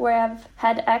Gothenburg where I've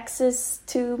had access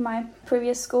to my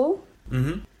previous school.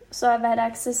 So I've had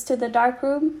access to the dark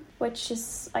room, which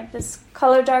is like this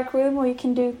color dark room where you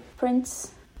can do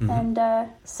prints. And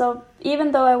so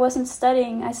even though I wasn't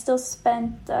studying, I still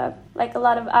spent like a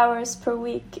lot of hours per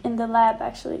week in the lab,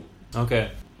 actually.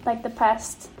 Okay. Like the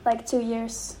past 2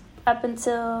 years up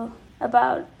until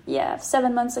about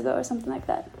 7 months ago or something like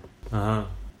that.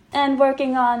 And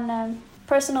working on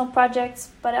personal projects,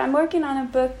 but I'm working on a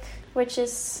book which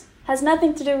has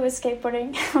nothing to do with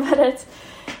skateboarding, but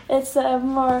it's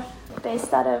more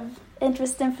based out of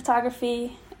interest in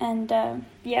photography and a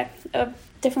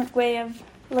different way of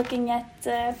looking at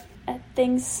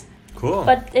things Cool.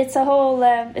 But it's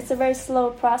a very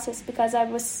slow process because I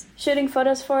was shooting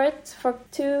photos for it for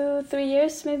 2-3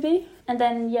 years maybe. And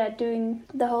then, doing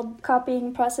the whole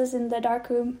copying process in the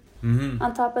darkroom. Mm-hmm.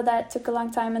 On top of that, took a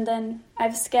long time, and then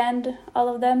I've scanned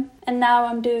all of them, and now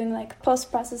I'm doing like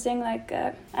post-processing, like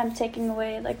I'm taking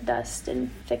away like dust and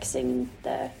fixing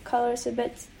the colors a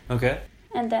bit. Okay.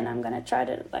 And then I'm gonna try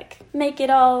to like make it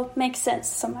all make sense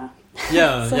somehow.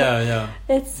 Yeah, So yeah.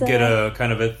 It's Get a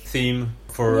kind of a theme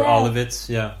for all of it.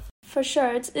 Yeah. For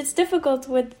sure, it's difficult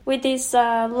with these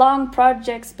long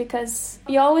projects because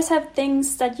you always have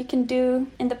things that you can do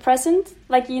in the present,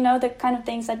 like the kind of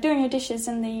things like doing your dishes,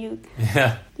 and then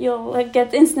you'll like,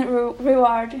 get instant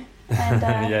reward. And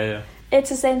yeah. It's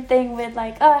the same thing with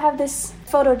like, I have this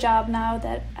photo job now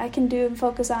that I can do and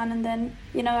focus on, and then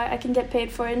I can get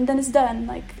paid for it, and then it's done.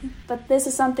 Like, but this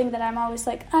is something that I'm always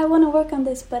like, I want to work on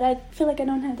this, but I feel like I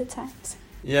don't have the time.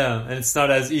 Yeah, and it's not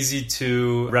as easy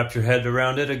to wrap your head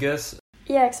around it, I guess.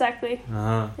 Yeah, exactly.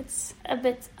 Uh-huh. It's a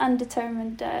bit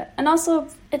undetermined. And also,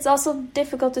 it's also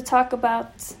difficult to talk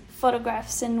about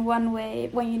photographs in one way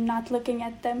when you're not looking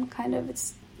at them, kind of.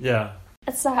 It's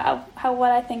how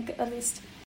what I think, at least.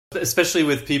 Especially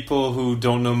with people who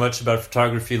don't know much about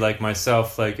photography like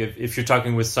myself. Like, if you're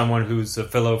talking with someone who's a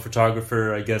fellow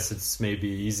photographer, I guess it's maybe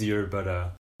easier,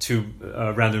 but to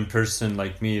a random person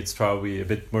like me, it's probably a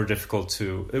bit more difficult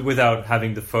to, without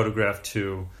having the photograph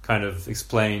to kind of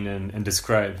explain and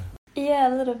describe. Yeah,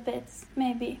 a little bit,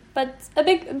 maybe. But a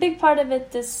big part of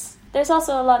it is there's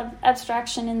also a lot of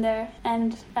abstraction in there,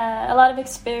 and a lot of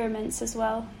experiments as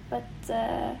well. But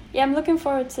I'm looking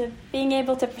forward to being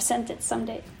able to present it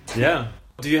someday. Yeah.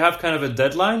 Do you have kind of a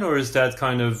deadline, or is that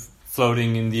kind of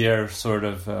floating in the air sort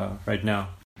of right now?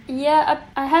 Yeah,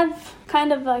 I have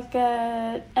kind of like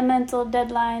a mental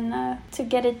deadline to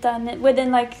get it done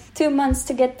within like 2 months,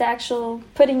 to get the actual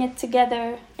putting it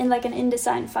together in like an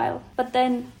InDesign file. But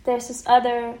then there's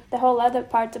the whole other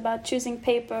part about choosing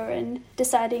paper and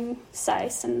deciding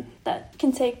size, and that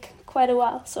can take quite a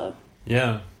while. So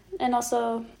yeah. And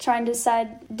also trying to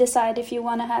decide if you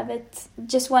want to have it,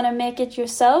 just want to make it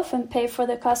yourself and pay for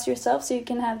the cost yourself, so you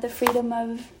can have the freedom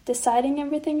of deciding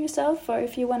everything yourself, or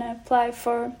if you want to apply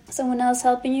for someone else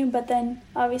helping you, but then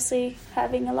obviously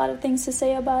having a lot of things to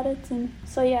say about it. And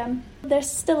so there's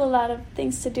still a lot of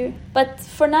things to do. But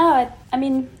for now,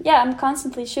 I'm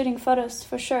constantly shooting photos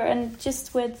for sure, and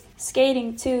just with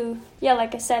skating too. Yeah,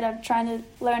 like I said, I'm trying to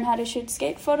learn how to shoot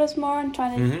skate photos more, and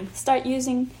trying to start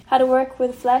using how to work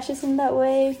with flashes in that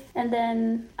way. And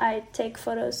then I take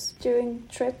photos during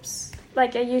trips.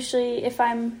 Like, I usually, if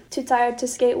I'm too tired to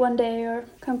skate one day or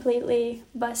completely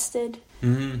busted,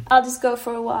 I'll just go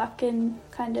for a walk and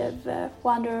kind of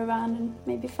wander around and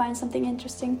maybe find something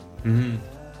interesting. Mm-hmm.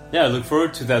 Yeah, I look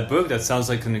forward to that book. That sounds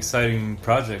like an exciting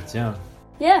project, yeah.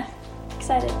 Yeah,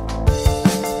 excited.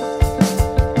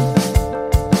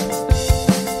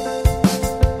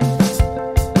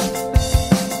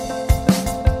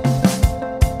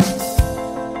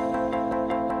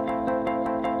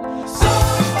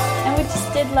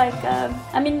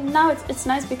 Now it's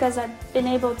nice because I've been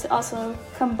able to also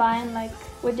combine, like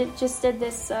we just did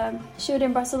this shoot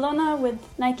in Barcelona with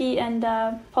Nike and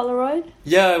Polaroid.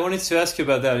 Yeah, I wanted to ask you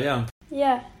about that, yeah.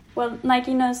 Yeah, well,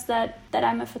 Nike knows that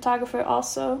I'm a photographer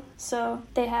also, so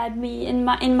they had me in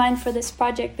mind for this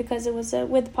project because it was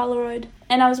with Polaroid.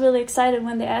 And I was really excited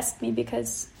when they asked me,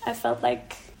 because I felt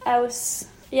like I was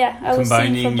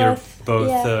combining your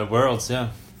both worlds, yeah.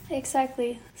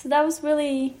 Exactly. So that was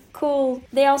really cool.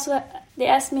 They asked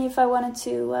me if I wanted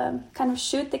to kind of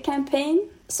shoot the campaign.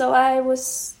 So I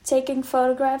was taking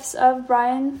photographs of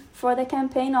Brian for the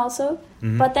campaign also.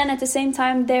 Mm-hmm. But then at the same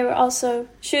time, they were also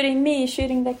shooting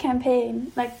the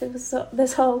campaign. Like, there was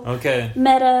this whole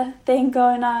meta thing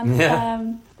going on. Yeah.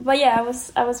 But yeah,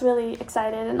 I was really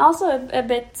excited, and also a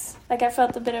bit like I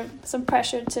felt a bit of some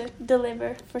pressure to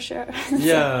deliver for sure.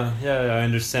 Yeah, I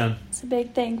understand. It's a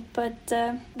big thing, but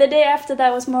the day after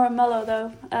that was more mellow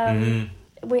though.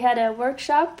 We had a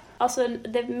workshop. Also,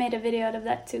 they made a video out of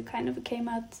that too. Kind of came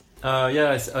out.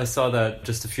 I saw that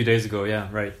just a few days ago. Yeah,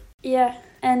 right. Yeah.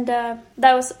 And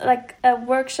that was like a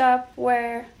workshop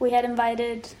where we had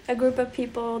invited a group of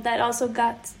people that also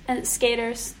got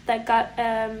skaters that got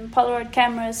Polaroid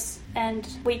cameras, and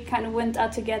we kind of went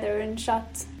out together and shot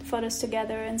photos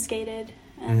together and skated.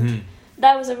 And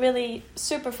that was a really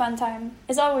super fun time.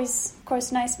 It's always, of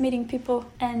course, nice meeting people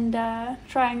and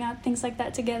trying out things like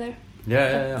that together.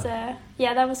 Yeah.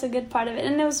 That was a good part of it.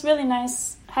 And it was really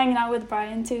nice hanging out with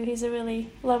Brian too. He's a really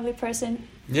lovely person.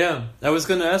 Yeah, I was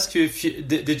going to ask you if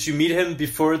did you meet him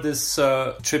before this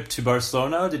trip to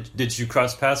Barcelona? Did you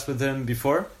cross paths with him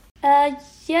before?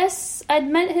 Yes, I'd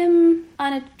met him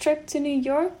on a trip to New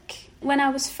York when I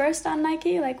was first on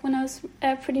Nike, like when I was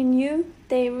pretty new.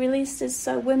 They released this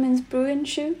women's Bruin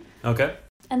shoe. Okay.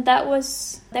 And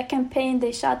that campaign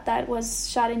they shot was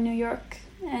shot in New York.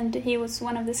 And he was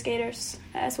one of the skaters,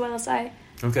 as well as I.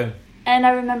 Okay. And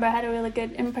I remember I had a really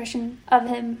good impression of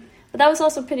him. But that was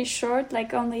also pretty short,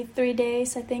 like only 3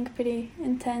 days, I think, pretty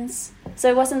intense. So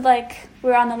it wasn't like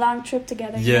we were on a long trip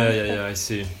together. Yeah, I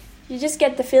see. You just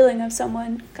get the feeling of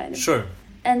someone, kind of. Sure.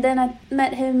 And then I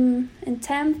met him in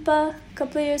Tampa a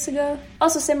couple of years ago.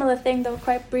 Also similar thing, though,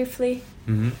 quite briefly.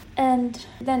 Mm-hmm. And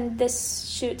then this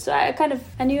shoot. So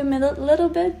I knew him a little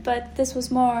bit, but this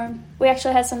was more... We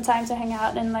actually had some time to hang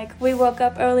out, and like we woke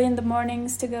up early in the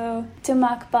mornings to go to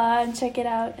Makba and check it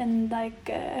out, and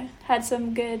like had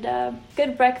some good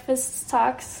breakfast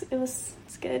talks. It's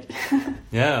good.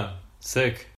 Yeah,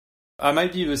 sick. I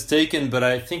might be mistaken, but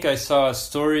I think I saw a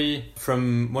story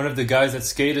from one of the guys at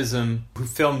Skatism who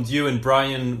filmed you and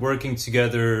Brian working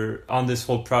together on this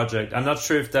whole project. I'm not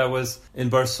sure if that was in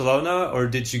Barcelona, or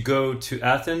did you go to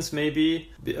Athens maybe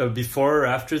before or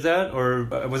after that? Or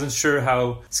I wasn't sure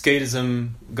how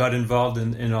Skatism got involved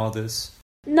in all this.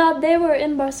 No, they were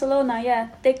in Barcelona, yeah.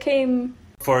 They came...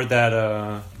 For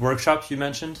that workshop you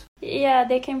mentioned? Yeah,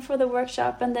 they came for the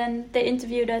workshop, and then they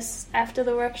interviewed us after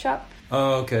the workshop.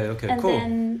 Oh, okay, and cool. And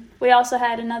then we also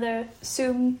had another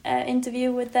Zoom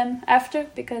interview with them after,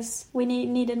 because we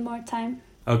needed more time.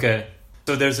 Okay.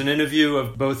 So there's an interview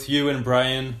of both you and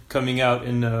Brian coming out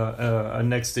in a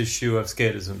next issue of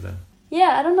Skatism then?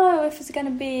 Yeah, I don't know if it's going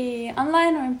to be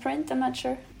online or in print, I'm not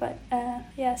sure. But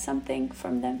yeah, something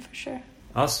from them for sure.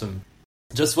 Awesome.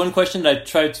 Just one question that I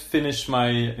try to finish my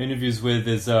interviews with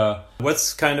is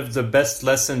what's kind of the best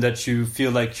lesson that you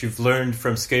feel like you've learned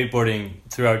from skateboarding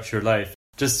throughout your life?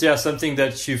 Just, something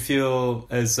that you feel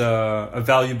is a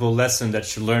valuable lesson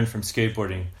that you learned from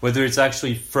skateboarding, whether it's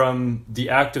actually from the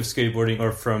act of skateboarding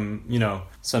or from,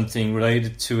 something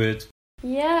related to it.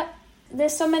 Yeah,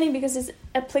 there's so many, because it's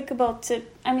applicable to,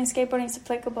 skateboarding is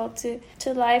applicable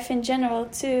to life in general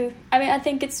too. I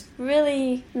think it's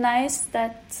really nice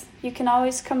that you can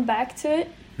always come back to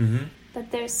it. Mm-hmm.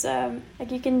 That there's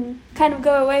you can kind of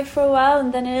go away for a while,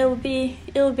 and then it'll be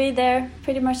there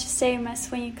pretty much the same as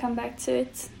when you come back to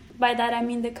it. By that I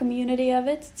mean the community of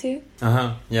it too.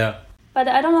 Yeah. But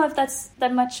I don't know if that's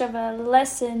that much of a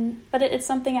lesson, but it's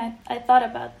something I thought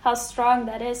about, how strong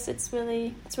that is. It's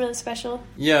really special.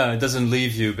 Yeah, it doesn't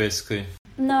leave you basically.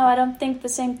 No, I don't think the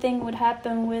same thing would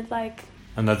happen with like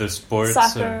another sport,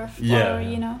 soccer,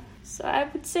 or So I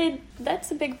would say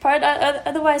that's a big part.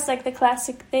 Otherwise, like the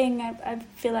classic thing I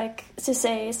feel like to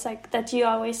say is like that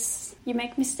you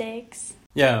make mistakes.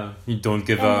 Yeah, you don't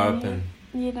give up, and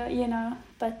you know.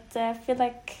 But I feel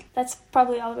like that's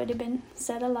probably already been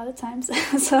said a lot of times.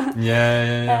 So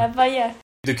yeah. But yeah.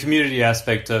 The community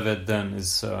aspect of it then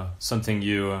is something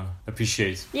you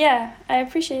appreciate. Yeah, I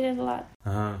appreciate it a lot.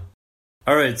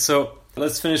 All right, so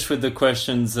let's finish with the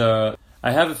questions.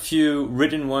 I have a few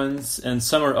written ones and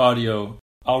some are audio.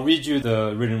 I'll read you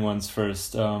the written ones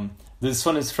first. This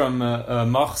one is from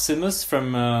Mark Simmers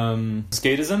from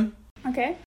Skatism.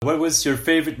 Okay. What was your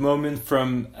favorite moment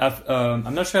from,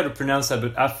 I'm not sure how to pronounce that,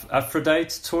 but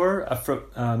Aphrodite tour?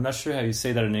 I'm not sure how you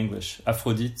say that in English.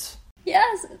 Aphrodite. Yeah,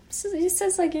 it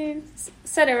says like you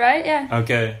said it right, yeah.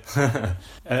 Okay.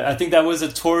 I think that was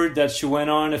a tour that you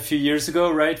went on a few years ago,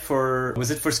 right?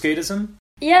 Was it for Skatism?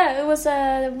 Yeah, it was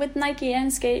with Nike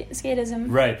and Skatism.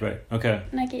 Right, okay.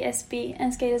 Nike SB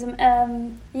and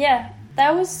Skatism. Yeah,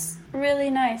 that was really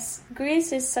nice.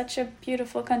 Greece is such a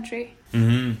beautiful country.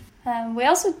 Mm-hmm. We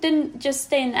also didn't just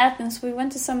stay in Athens. We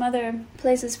went to some other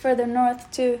places further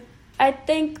north too. I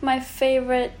think my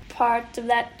favorite part of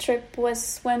that trip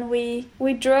was when we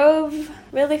drove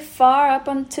really far up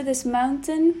onto this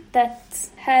mountain that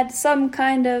had some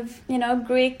kind of,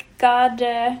 Greek god.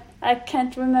 I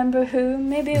can't remember who.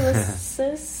 Maybe it was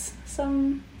Zeus,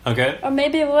 Okay. Or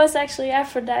maybe it was actually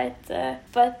Aphrodite,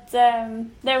 but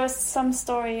there was some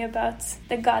story about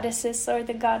the goddesses or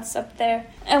the gods up there.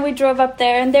 And we drove up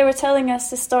there, and they were telling us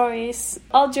the stories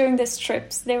all during these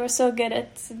trips. They were so good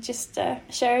at just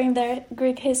sharing their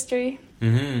Greek history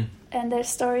and their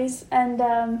stories. And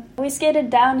we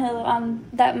skated downhill on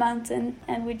that mountain,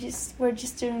 and we're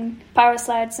just doing power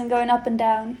slides and going up and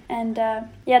down. And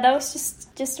that was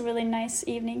just a really nice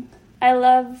evening. I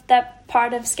love that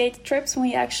part of skate trips when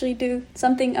we actually do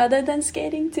something other than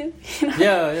skating too.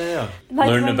 Yeah. Like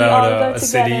learn about a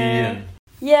city. And...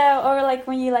 Yeah, or like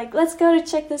when you let's go to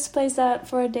check this place out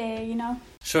for a day,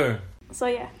 Sure. So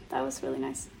yeah, that was really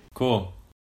nice. Cool.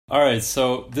 All right,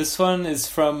 so this one is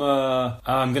from,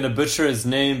 I'm going to butcher his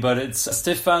name, but it's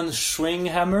Stefan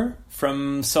Schwinghammer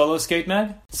from Solo Skate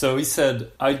Mag. So he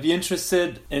said, I'd be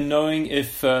interested in knowing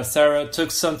if Sarah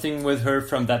took something with her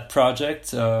from that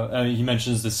project. He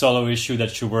mentions the solo issue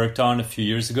that she worked on a few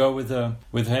years ago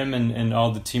with him and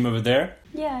all the team over there.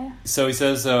 Yeah. So he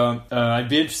says, I'd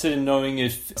be interested in knowing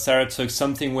if Sarah took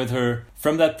something with her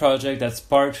from that project that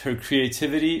sparked her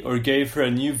creativity or gave her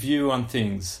a new view on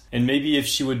things. And maybe if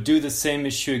she would do the same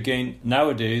issue again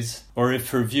nowadays, or if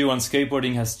her view on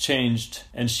skateboarding has changed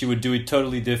and she would do it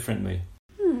totally differently.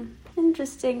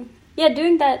 Interesting. Yeah,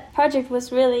 doing that project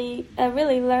was really a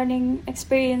learning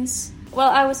experience. Well,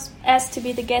 I was asked to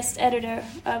be the guest editor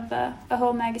of a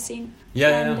whole magazine.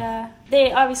 Yeah.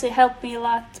 They obviously helped me a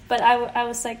lot, but I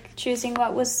was like choosing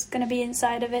what was going to be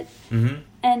inside of it. Mm-hmm.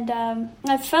 And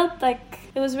I felt like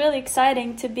it was really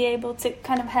exciting to be able to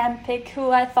kind of handpick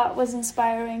who I thought was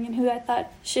inspiring and who I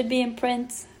thought should be in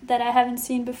print that I haven't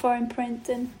seen before in print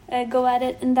and go at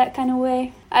it in that kind of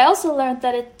way. I also learned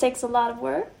that it takes a lot of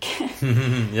work.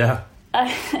 Yeah.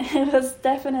 It was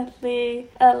definitely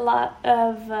a lot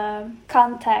of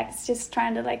contacts, just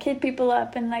trying to like hit people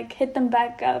up and like hit them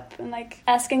back up and like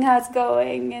asking how it's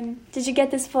going and did you get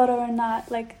this photo or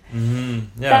not, like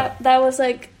that was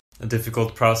like a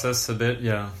difficult process a bit.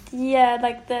 Yeah,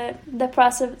 like the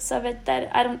process of it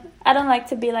that I don't like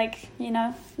to be like, you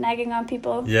know, nagging on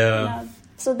people, you know?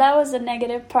 So that was the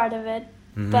negative part of it.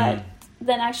 But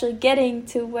then actually getting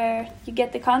to where you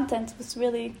get the content was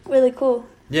really cool.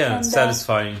 Yeah, and,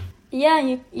 satisfying.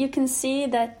 You can see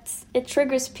that it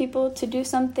triggers people to do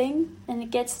something and it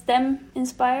gets them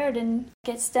inspired and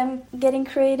gets them getting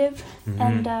creative.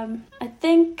 And I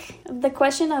think the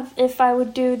question of if I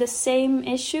would do the same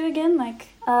issue again, like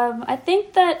I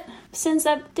think that since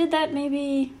I did that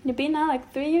maybe now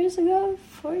like 3 years ago,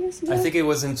 4 years ago? I think it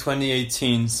was in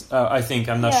 2018.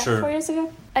 I'm not sure. 4 years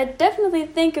ago. I definitely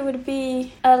think it would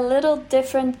be a little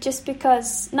different just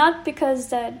because, not because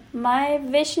that my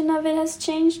vision of it has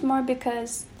changed, more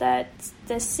because that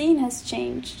the scene has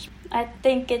changed. I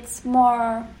think it's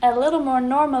a little more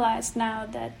normalized now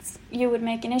that you would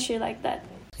make an issue like that.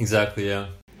 Exactly, yeah.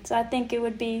 So I think it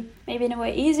would be maybe in a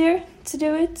way easier to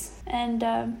do it. And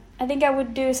I think I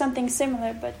would do something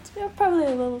similar, but probably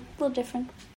a little different.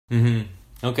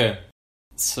 Okay.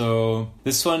 So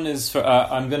this one is for,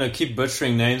 I'm going to keep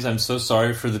butchering names. I'm so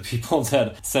sorry for the people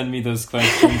that send me those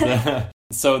questions.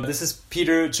 So this is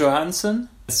Peter Johansson.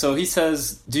 So he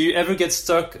says, do you ever get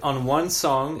stuck on one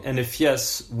song? And if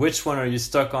yes, which one are you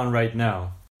stuck on right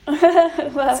now?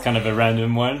 Well, it's kind of a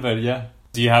random one, but yeah.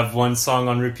 Do you have one song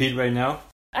on repeat right now?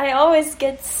 I always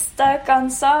get stuck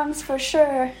on songs for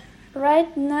sure.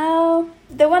 Right now,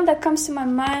 the one that comes to my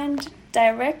mind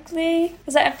directly,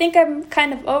 because I think I'm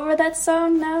kind of over that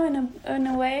song now in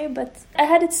a way, but I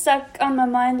had it stuck on my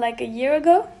mind like a year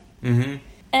ago.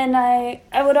 And I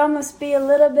would almost be a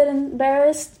little bit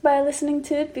embarrassed by listening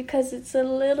to it because it's a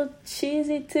little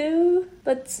cheesy too,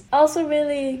 but also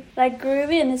really like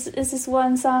groovy. And it's this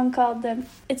one song called,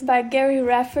 it's by Gary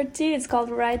Rafferty. It's called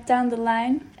Right Down the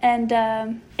Line.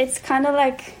 And it's kind of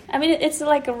like, I mean, it's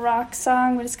like a rock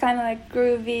song, but it's kind of like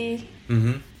groovy.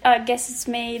 I guess it's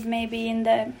made maybe in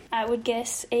the, I would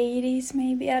guess 80s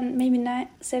maybe, maybe not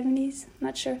 70s,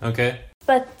 not sure. Okay.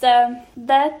 But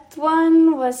that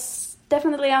one was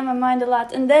definitely on my mind a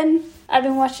lot. And then I've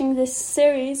been watching this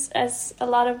series, as a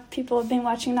lot of people have been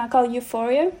watching now, called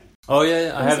Euphoria. Oh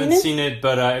yeah, I haven't seen it,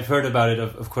 but I've heard about it,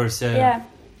 of course, yeah. Yeah.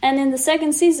 And in the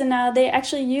second season now, they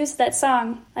actually use that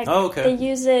song. Like, they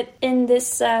use it in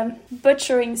this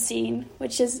butchering scene,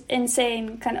 which is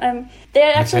insane. Kind of,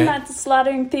 they're actually not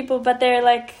slaughtering people, but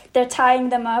they're tying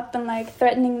them up and like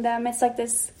threatening them. It's like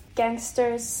this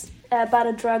gangsters about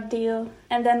a drug deal,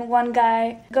 and then one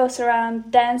guy goes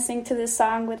around dancing to this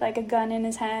song with like a gun in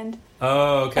his hand.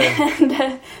 Oh, okay.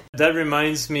 And, that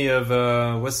reminds me of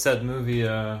what's that movie?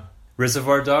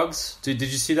 Reservoir Dogs. Did you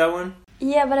see that one?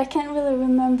 Yeah, but I can't really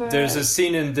remember. There's a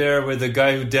scene in there with a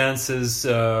guy who dances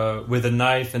with a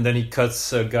knife and then he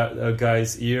cuts a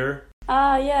guy's ear.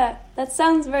 Ah, yeah. That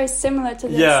sounds very similar to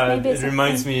this. Yeah, maybe it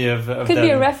reminds me of could that. Be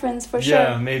a reference for sure.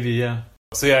 Yeah, maybe, yeah.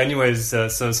 So yeah, anyways, so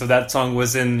that song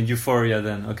was in Euphoria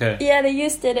then, okay. Yeah, they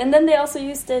used it. And then they also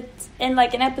used it in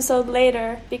like an episode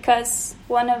later because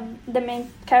one of the main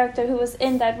character who was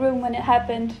in that room when it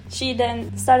happened, she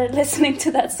then started listening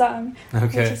to that song,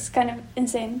 which is kind of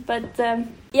insane. But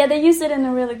yeah, they used it in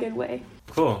a really good way.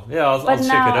 Cool. Yeah, I'll check it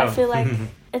out. But now I feel like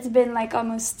it's been like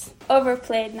almost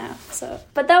overplayed now. So,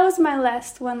 but that was my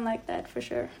last one like that for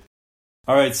sure.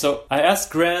 All right, so I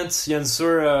asked Grant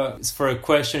Jansura for a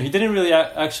question. He didn't really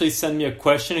actually send me a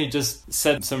question. He just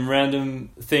said some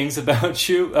random things about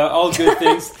you, all good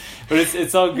things, but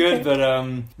it's all good. But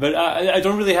I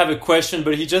don't really have a question.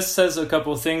 But he just says a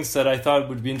couple of things that I thought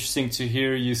would be interesting to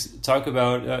hear you talk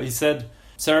about. He said,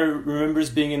 Sarah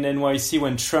remembers being in NYC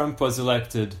when Trump was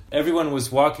elected. Everyone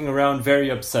was walking around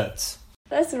very upset.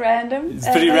 That's random. It's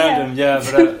pretty random, yeah.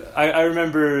 But I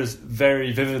remember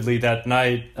very vividly that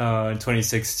night in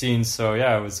 2016. So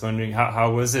yeah, I was wondering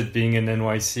how was it being in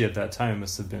NYC at that time? It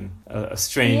must have been a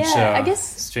strange, I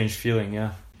guess strange feeling.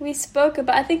 Yeah. We spoke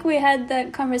about. I think we had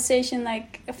that conversation,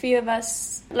 like a few of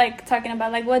us, like talking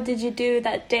about like what did you do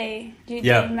that day? Do you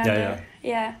remember?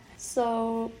 Yeah.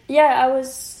 So yeah,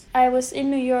 I was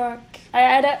in New York.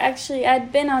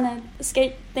 I'd been on a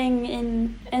skate thing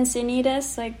in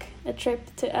Encinitas, like a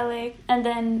trip to LA, and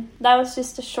then that was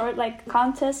just a short like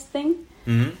contest thing.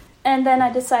 Mm-hmm. And then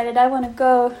I decided I want to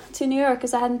go to New York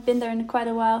because I hadn't been there in quite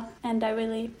a while, and I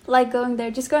really like going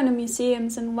there, just going to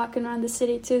museums and walking around the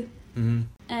city too. Mm-hmm.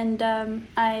 And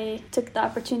I took the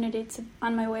opportunity to,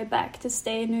 on my way back, to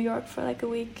stay in New York for like a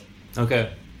week.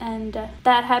 Okay. And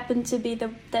that happened to be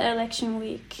the election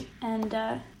week. And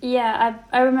I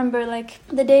remember like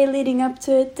the day leading up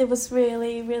to it, it was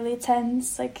really, really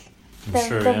tense. Like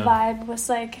the vibe was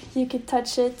like you could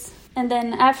touch it. And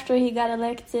then after he got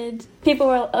elected, people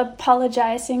were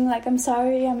apologizing, like, I'm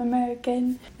sorry, I'm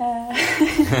American.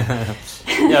 Yeah,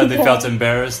 they felt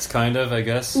embarrassed, kind of, I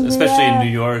guess. Especially in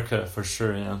New York, for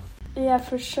sure, yeah. Yeah,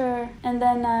 for sure. And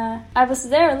then I was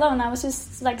there alone. I was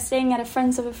just like staying at a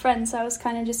friend's of a friend. So I was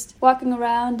kind of just walking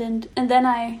around. And then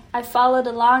I followed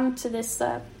along to this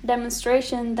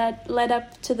demonstration that led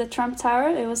up to the Trump Tower.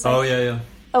 It was like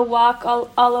a walk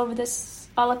all over this,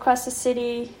 all across the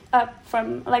city, up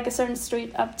from like a certain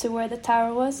street up to where the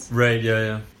tower was. Right,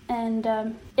 yeah. And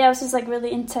it was just like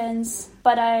really intense.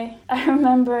 But I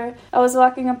remember I was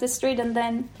walking up the street, and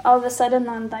then all of a sudden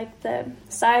on like the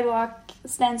sidewalk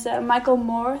stands Michael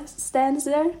Moore stands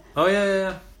there. Oh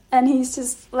yeah. And he's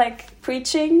just like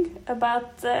preaching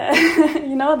about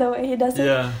the way he does it.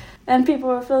 Yeah. And people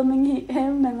were filming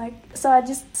him, and like so I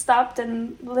just stopped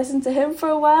and listened to him for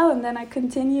a while, and then I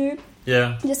continued.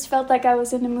 Yeah. Just felt like I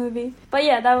was in a movie. But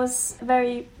yeah, that was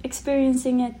very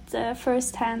experiencing it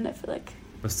firsthand, I feel like.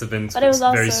 Must have been but it was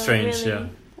also very strange,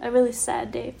 a really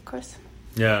sad day, of course.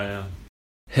 Yeah.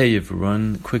 Hey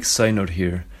everyone, quick side note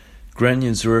here. Grant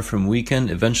Jansura from Weekend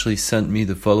eventually sent me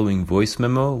the following voice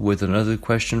memo with another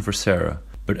question for Sarah,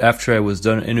 but after I was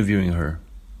done interviewing her.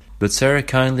 But Sarah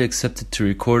kindly accepted to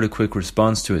record a quick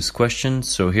response to his questions,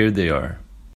 so here they are.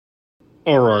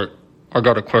 Alright, I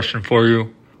got a question for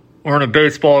you. We're in a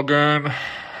baseball game.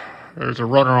 There's a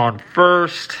runner on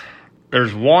first.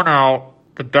 There's one out.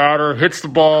 The batter hits the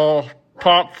ball,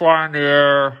 pop fly in the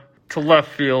air to left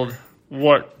field.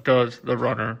 What does the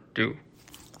runner do?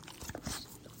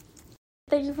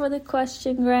 Thank you for the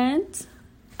question, Grant.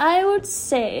 I would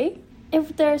say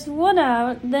if there's one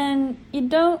out, then you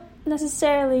don't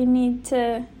necessarily need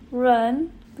to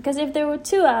run. Because if there were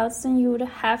two outs, then you would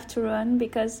have to run.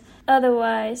 Because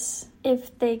otherwise,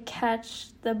 if they catch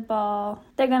the ball,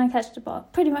 they're going to catch the ball.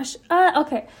 Pretty much.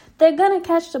 Okay. They're going to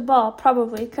catch the ball,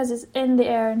 probably, because it's in the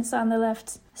air and it's on the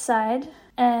left side.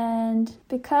 And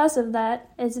because of that,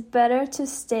 it's better to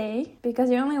stay because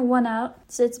you're only one out.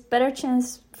 So it's a better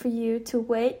chance for you to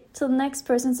wait till the next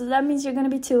person. So that means you're going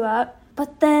to be two out.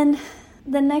 But then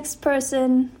the next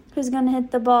person who's going to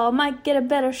hit the ball might get a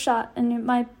better shot, and it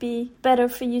might be better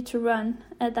for you to run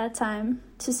at that time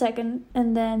to second,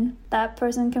 and then that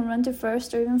person can run to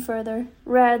first or even further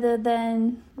rather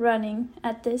than running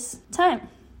at this time.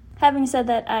 Having said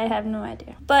that, I have no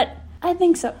idea, but I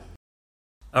think so.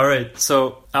 All right,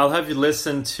 so I'll have you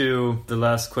listen to the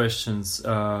last questions.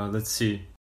 Let's see.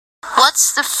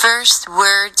 What's the first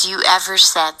word you ever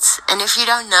said? And if you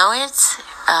don't know it,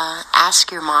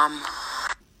 ask your mom.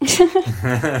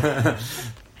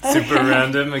 Super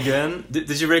random again.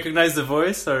 Did you recognize the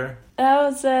voice or? That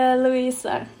was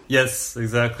Luisa. Yes,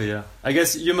 exactly. Yeah, I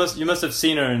guess you must have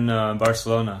seen her in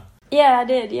Barcelona. Yeah, I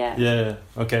did. Yeah. Yeah.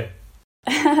 Okay.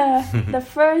 The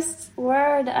first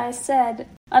word I said.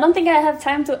 I don't think I have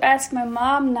time to ask my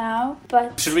mom now,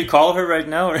 but should we call her right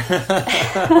now? Or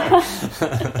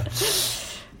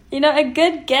a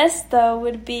good guess though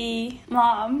would be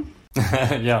mom.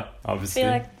 Yeah, obviously. I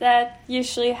feel like that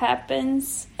usually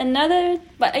happens.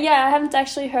 But I haven't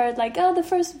actually heard like, oh, the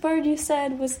first word you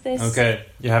said was this. Okay,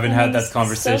 you haven't had that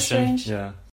conversation. So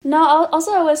yeah. No,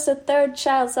 also I was the third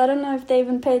child, so I don't know if they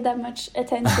even paid that much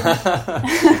attention.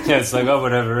 Yeah, it's like, oh,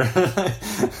 whatever.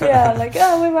 Yeah, like,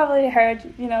 oh, we probably heard,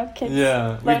 kids.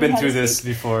 Yeah, we've learning been how to through this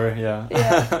speak. before, yeah.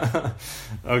 Yeah.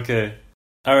 Okay.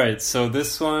 All right, so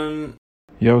this one...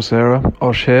 Yo, Sarah,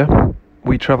 Osh here.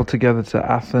 We travelled together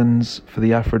to Athens for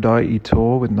the Aphrodite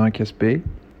tour with Nike SB.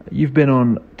 You've been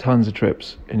on tons of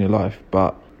trips in your life,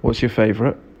 but what's your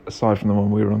favourite, aside from the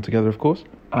one we were on together, of course?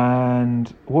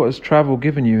 And what has travel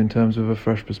given you in terms of a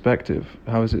fresh perspective?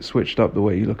 How has it switched up the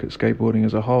way you look at skateboarding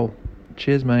as a whole?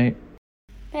 Cheers, mate.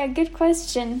 Yeah, good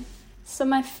question. So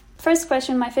my first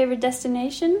question, my favorite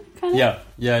destination, kind of?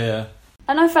 Yeah.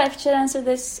 I don't know if I should answer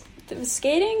this with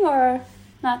skating or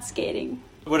not skating.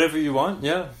 Whatever you want,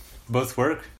 yeah. Both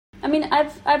work. I mean,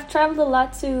 I've traveled a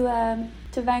lot to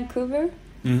Vancouver.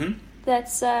 Mm-hmm.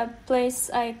 That's a place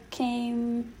I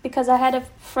came because I had a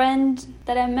friend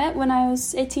that I met when I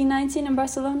was 18, 19 in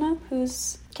Barcelona,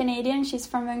 who's Canadian. She's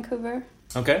from Vancouver.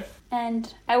 Okay.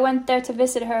 And I went there to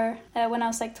visit her when I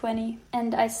was like 20.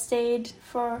 And I stayed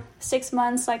for 6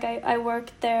 months. Like I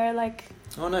worked there. Like,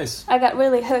 Oh, nice. I got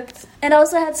really hooked. And I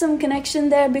also had some connection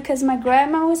there because my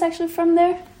grandma was actually from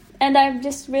there. And I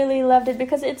just really loved it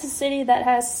because it's a city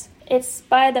that it's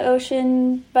by the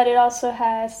ocean, but it also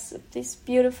has these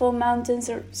beautiful mountains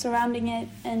surrounding it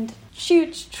and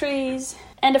huge trees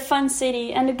and a fun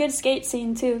city and a good skate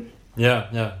scene too.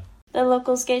 Yeah. The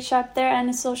local skate shop there and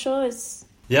the social is...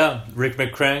 Yeah, Rick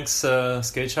McCrank's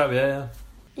skate shop, yeah.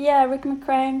 Yeah, Rick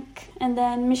McCrank and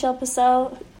then Michelle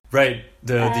Pacel. Right,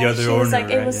 the other she owner, was like,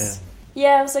 right? it was,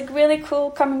 yeah, it was like really cool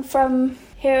coming from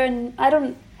here, and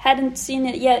hadn't seen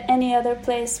it yet any other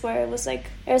place where it was like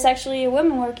there's actually a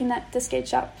woman working at the skate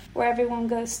shop where everyone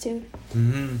goes to.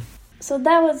 Mm-hmm. So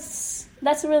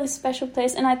that's a really special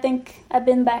place, and I think I've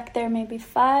been back there maybe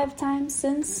 5 times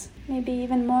since, maybe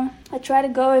even more. I try to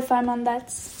go if I'm on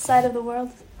that side of the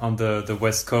world. On the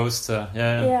west coast, yeah.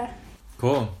 Yeah.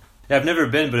 Cool. Yeah, I've never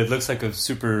been, but it looks like a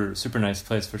super nice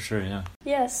place for sure, yeah.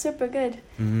 Yeah, super good.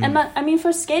 Mm-hmm. And I mean,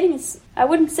 for skating, I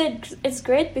wouldn't say it's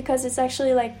great because it's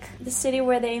actually like the city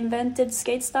where they invented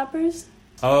skate stoppers.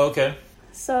 Oh, okay.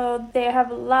 So they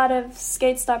have a lot of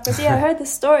skate stoppers. Yeah, I heard the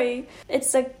story.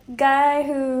 It's a guy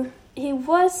who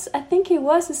I think he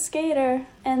was a skater,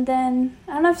 and then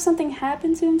I don't know if something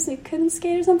happened to him so he couldn't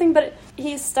skate or something, but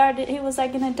he was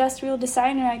like an industrial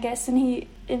designer, I guess, and he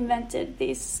invented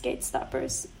these skate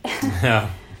stoppers. Yeah,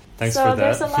 thanks for that. So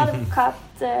there's a lot of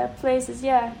copped places,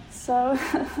 yeah. So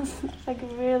like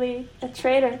really a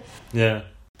traitor. Yeah.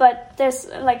 But there's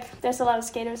a lot of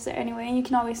skaters there anyway, and you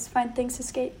can always find things to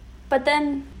skate. But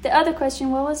then the other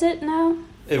question, what was it now?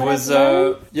 It What was, I've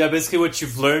learned? basically what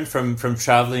you've learned from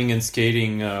traveling and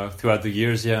skating throughout the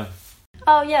years, yeah.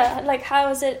 Oh yeah, like how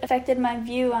has it affected my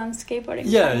view on skateboarding?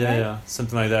 Yeah.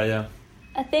 Something like that, yeah.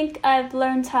 I think I've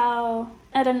learned how,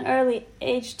 at an early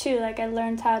age too, like I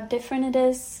learned how different it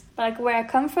is, like where I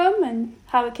come from and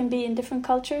how it can be in different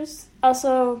cultures.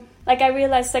 Also, like I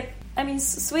realized, like, I mean,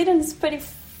 Sweden is pretty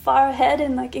far ahead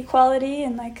in like equality,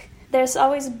 and like there's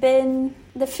always been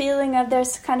the feeling of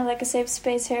there's kind of like a safe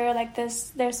space here, like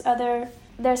there's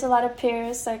a lot of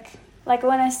peers, like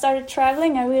when I started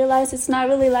traveling, I realized it's not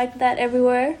really like that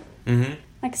everywhere. Mm-hmm.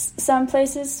 Like some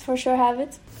places for sure have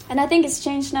it. And I think it's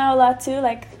changed now a lot too.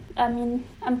 Like, I mean,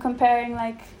 I'm comparing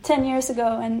like 10 years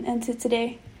ago and to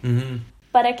today. Mm-hmm.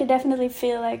 But I could definitely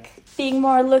feel like being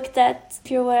more looked at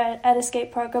if you were at a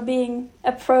skate park, or being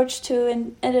approached to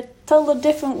in a total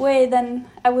different way than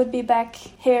I would be back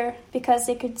here, because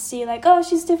they could see like, oh,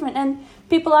 she's different. And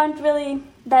people aren't really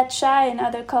that shy in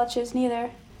other cultures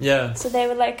neither. Yeah. So they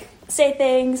would like say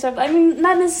things, or I mean,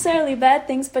 not necessarily bad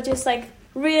things, but just like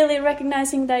really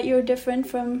recognizing that you're different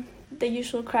from the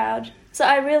usual crowd. So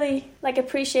I really like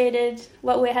appreciated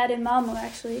what we had in Malmo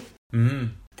actually. Mm-hmm.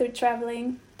 Through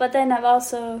traveling. But then I've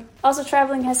also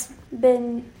traveling has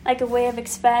been like a way of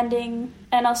expanding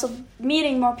and also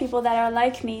meeting more people that are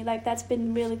like me. Like that's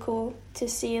been really cool to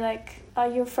see, like,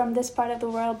 oh, you're from this part of the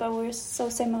world, but we're so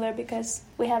similar because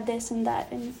we have this and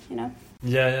that, and you know.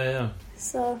 Yeah.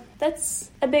 So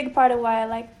that's a big part of why I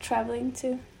like traveling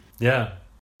too. Yeah.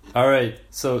 All right.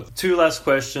 So 2 last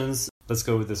questions. Let's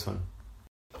go with this one.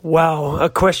 Wow, a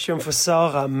question for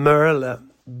Sarah Merle,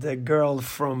 the girl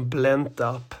from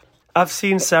Blentarp. I've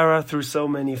seen Sarah through so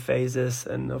many phases,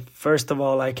 and first of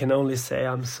all, I can only say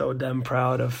I'm so damn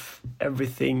proud of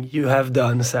everything you have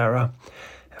done, Sarah.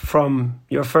 From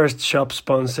your first shop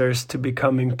sponsors to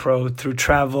becoming pro, through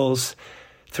travels,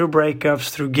 through breakups,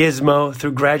 through Gizmo,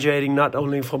 through graduating not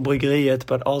only from Bryggeriet,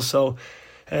 but also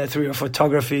through your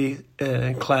photography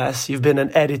class. You've been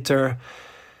an editor.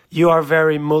 you are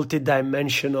very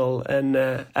multidimensional,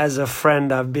 and as a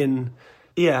friend, I've been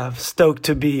stoked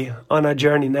to be on a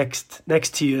journey next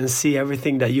to you and see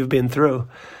everything that you've been through.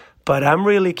 But I'm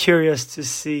really curious to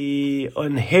see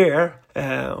and hear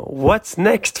what's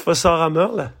next for Sara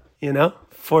Mørle. You know,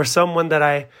 for someone that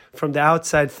I, from the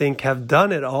outside, think have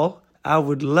done it all, I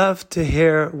would love to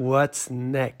hear what's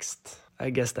next. I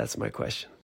guess that's my question.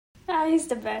 He's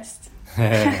the best.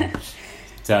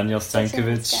 Daniel Such a Stankovic.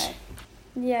 nice guy.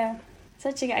 Yeah,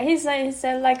 such a guy. He's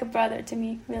like a brother to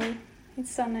me, really.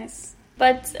 It's so nice.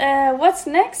 But what's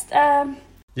next?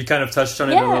 You kind of touched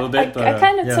on it a little bit. I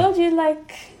kind of told you,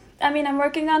 like, I mean, I'm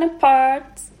working on a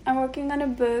part, I'm working on a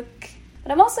book,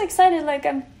 but I'm also excited, like,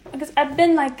 because I've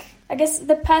been, like, I guess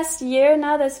the past year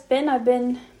now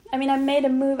I made a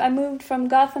move. I moved from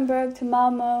Gothenburg to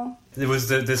Malmo. It was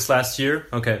this last year?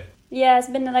 Okay. Yeah, it's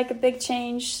been like a big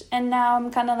change, and now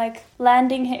I'm kind of like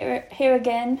landing here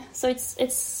again. So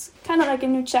it's kind of like a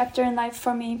new chapter in life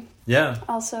for me. Yeah.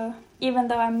 Also, even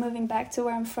though I'm moving back to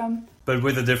where I'm from. But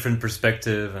with a different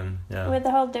perspective, and with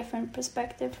a whole different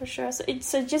perspective for sure.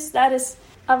 So just that is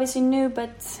obviously new,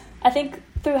 but I think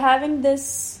through having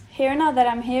this here now that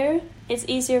I'm here, it's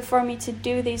easier for me to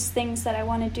do these things that I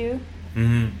want to do,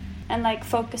 and like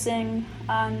focusing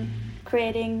on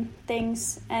creating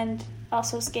things and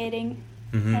also skating,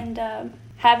 and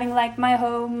having like my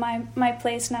home, my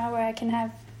place now where I can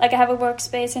have, like, I have a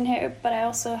workspace in here, but I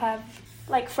also have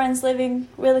like friends living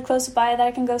really close by that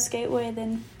I can go skate with.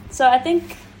 And so I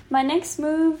think my next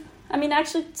move, I mean,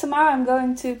 actually tomorrow I'm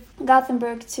going to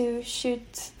Gothenburg to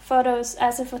shoot photos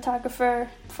as a photographer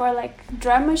for like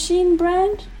drum machine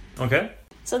brand. Okay.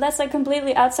 So that's like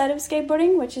completely outside of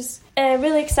skateboarding, which is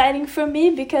really exciting for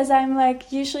me because I'm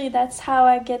like, usually that's how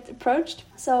I get approached.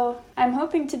 So I'm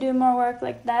hoping to do more work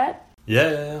like that.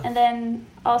 Yeah. And then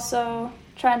also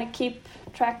trying to keep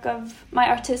track of my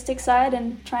artistic side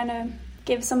and trying to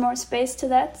give some more space to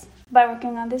that by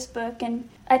working on this book. And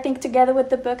I think together with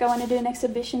the book, I want to do an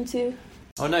exhibition too.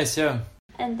 Oh, nice, yeah.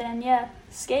 And then,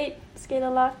 skate a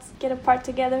lot, get a part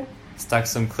together. Stack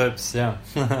some clips, yeah.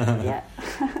 Yeah.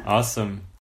 Awesome.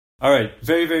 All right,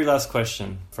 very, very last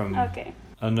question from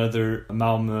another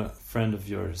Malmö friend of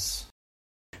yours.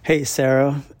 Hey,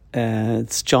 Sarah.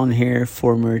 It's John here,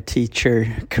 former teacher,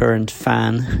 current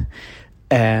fan.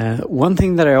 One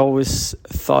thing that I always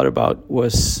thought about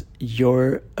was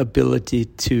your ability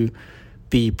to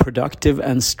be productive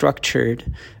and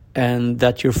structured, and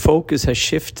that your focus has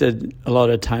shifted a lot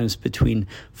of times between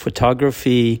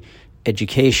photography,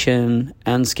 education,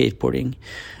 and skateboarding.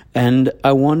 And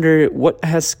I wonder what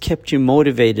has kept you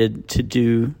motivated to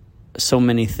do so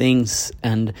many things,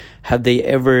 and have they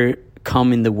ever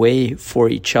come in the way for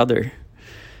each other?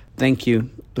 Thank you.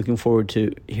 Looking forward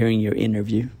to hearing your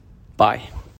interview. Bye.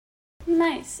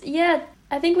 Nice. Yeah,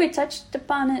 I think we touched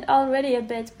upon it already a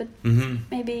bit, but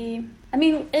maybe... I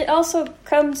mean, it also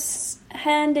comes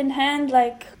hand in hand,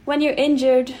 like when you're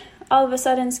injured, all of a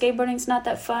sudden skateboarding's not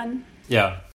that fun.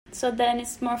 Yeah. So then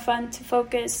it's more fun to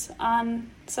focus on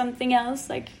something else.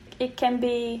 Like, it can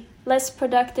be less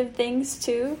productive things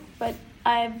too, but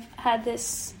I've had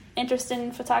this interest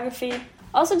in photography.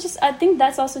 Also, I think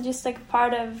that's also just like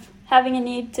part of having a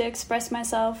need to express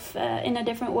myself in a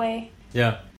different way.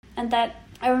 Yeah. And that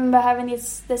I remember having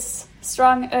this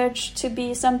strong urge to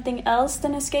be something else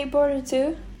than a skateboarder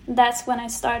too. That's when I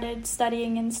started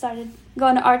studying and started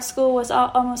going to art school. Was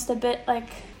almost a bit like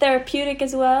therapeutic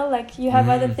as well. Like, you have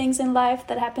other things in life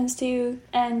that happens to you,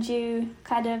 and you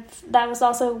kind of, that was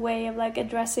also a way of like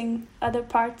addressing other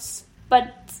parts.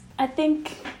 But I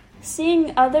think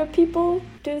seeing other people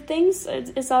do things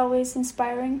is always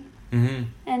inspiring.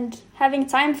 And having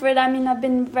time for it, I mean, I've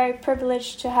been very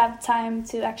privileged to have time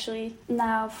to actually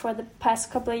now for the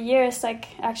past couple of years, like,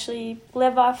 actually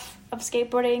live off of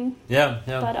skateboarding. Yeah.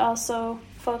 But also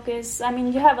focus. I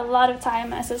mean, you have a lot of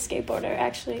time as a skateboarder,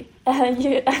 actually. I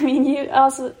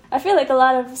feel like a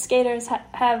lot of skaters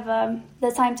have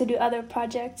the time to do other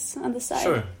projects on the side.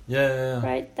 Sure. Yeah.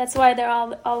 Right? That's why there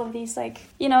are all of these, like,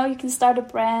 you know, you can start a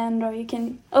brand, or you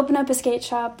can open up a skate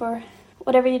shop, or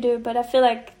whatever you do. But I feel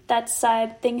like that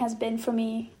side thing has been for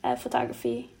me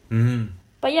photography.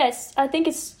 But yes, I think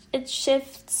it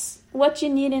shifts. What you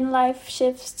need in life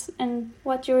shifts, and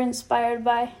what you're inspired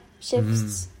by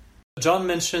shifts. John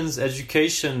mentions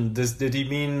education. Did he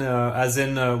mean as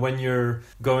in when you're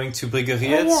going to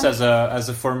Bryggeriet as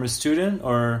a former student,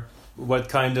 or what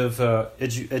kind of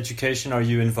education are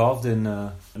you involved in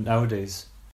nowadays?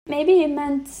 Maybe he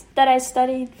meant that I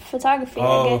studied photography,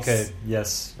 I guess. Okay.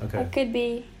 Yes. Okay. It could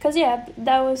be. Because,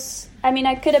 that was... I mean,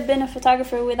 I could have been a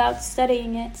photographer without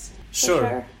studying it.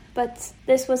 Sure. but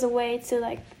this was a way to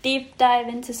like deep dive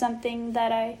into something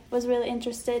that I was really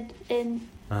interested in.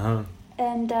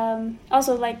 And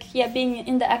also like being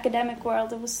in the academic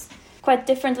world, it was quite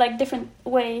different, like different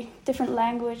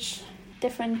language,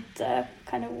 different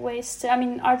kind of ways to, I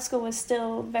mean, art school was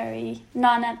still very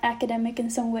non-academic in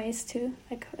some ways too,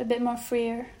 like a bit more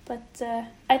freer, but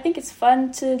I think it's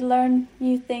fun to learn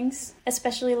new things,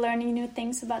 especially learning new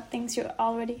things about things you're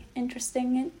already interested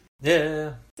in.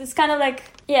 Yeah. It's kind of like,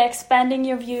 expanding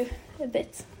your view a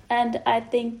bit, and I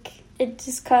think it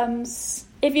just comes,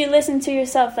 if you listen to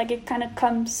yourself, like it kind of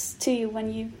comes to you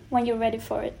when you're ready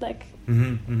for it, like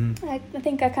I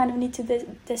think I kind of need to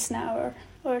this now,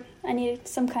 or I need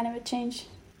some kind of a change.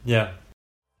 Yeah,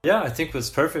 I think it was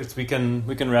perfect. We can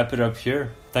wrap it up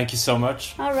here. Thank you so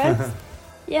much. All right.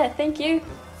 Yeah, thank you.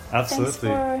 Absolutely.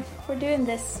 Thanks for doing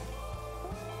this.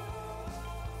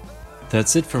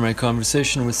 That's it for my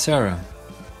conversation with Sarah.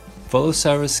 Follow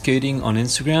Sarah's skating on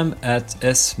Instagram at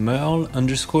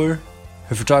 @smeurl_,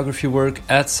 her photography work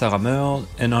at Sarah Meurl,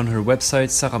 and on her website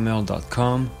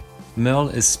sarahmeurl.com.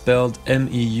 Meurl is spelled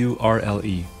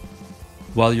Meurle.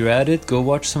 While you're at it, go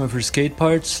watch some of her skate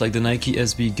parts, like the Nike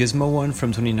SB Gizmo one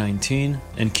from 2019,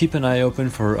 and keep an eye open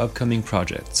for her upcoming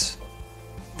projects.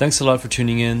 Thanks a lot for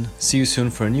tuning in. See you soon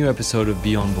for a new episode of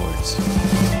Beyond Boards.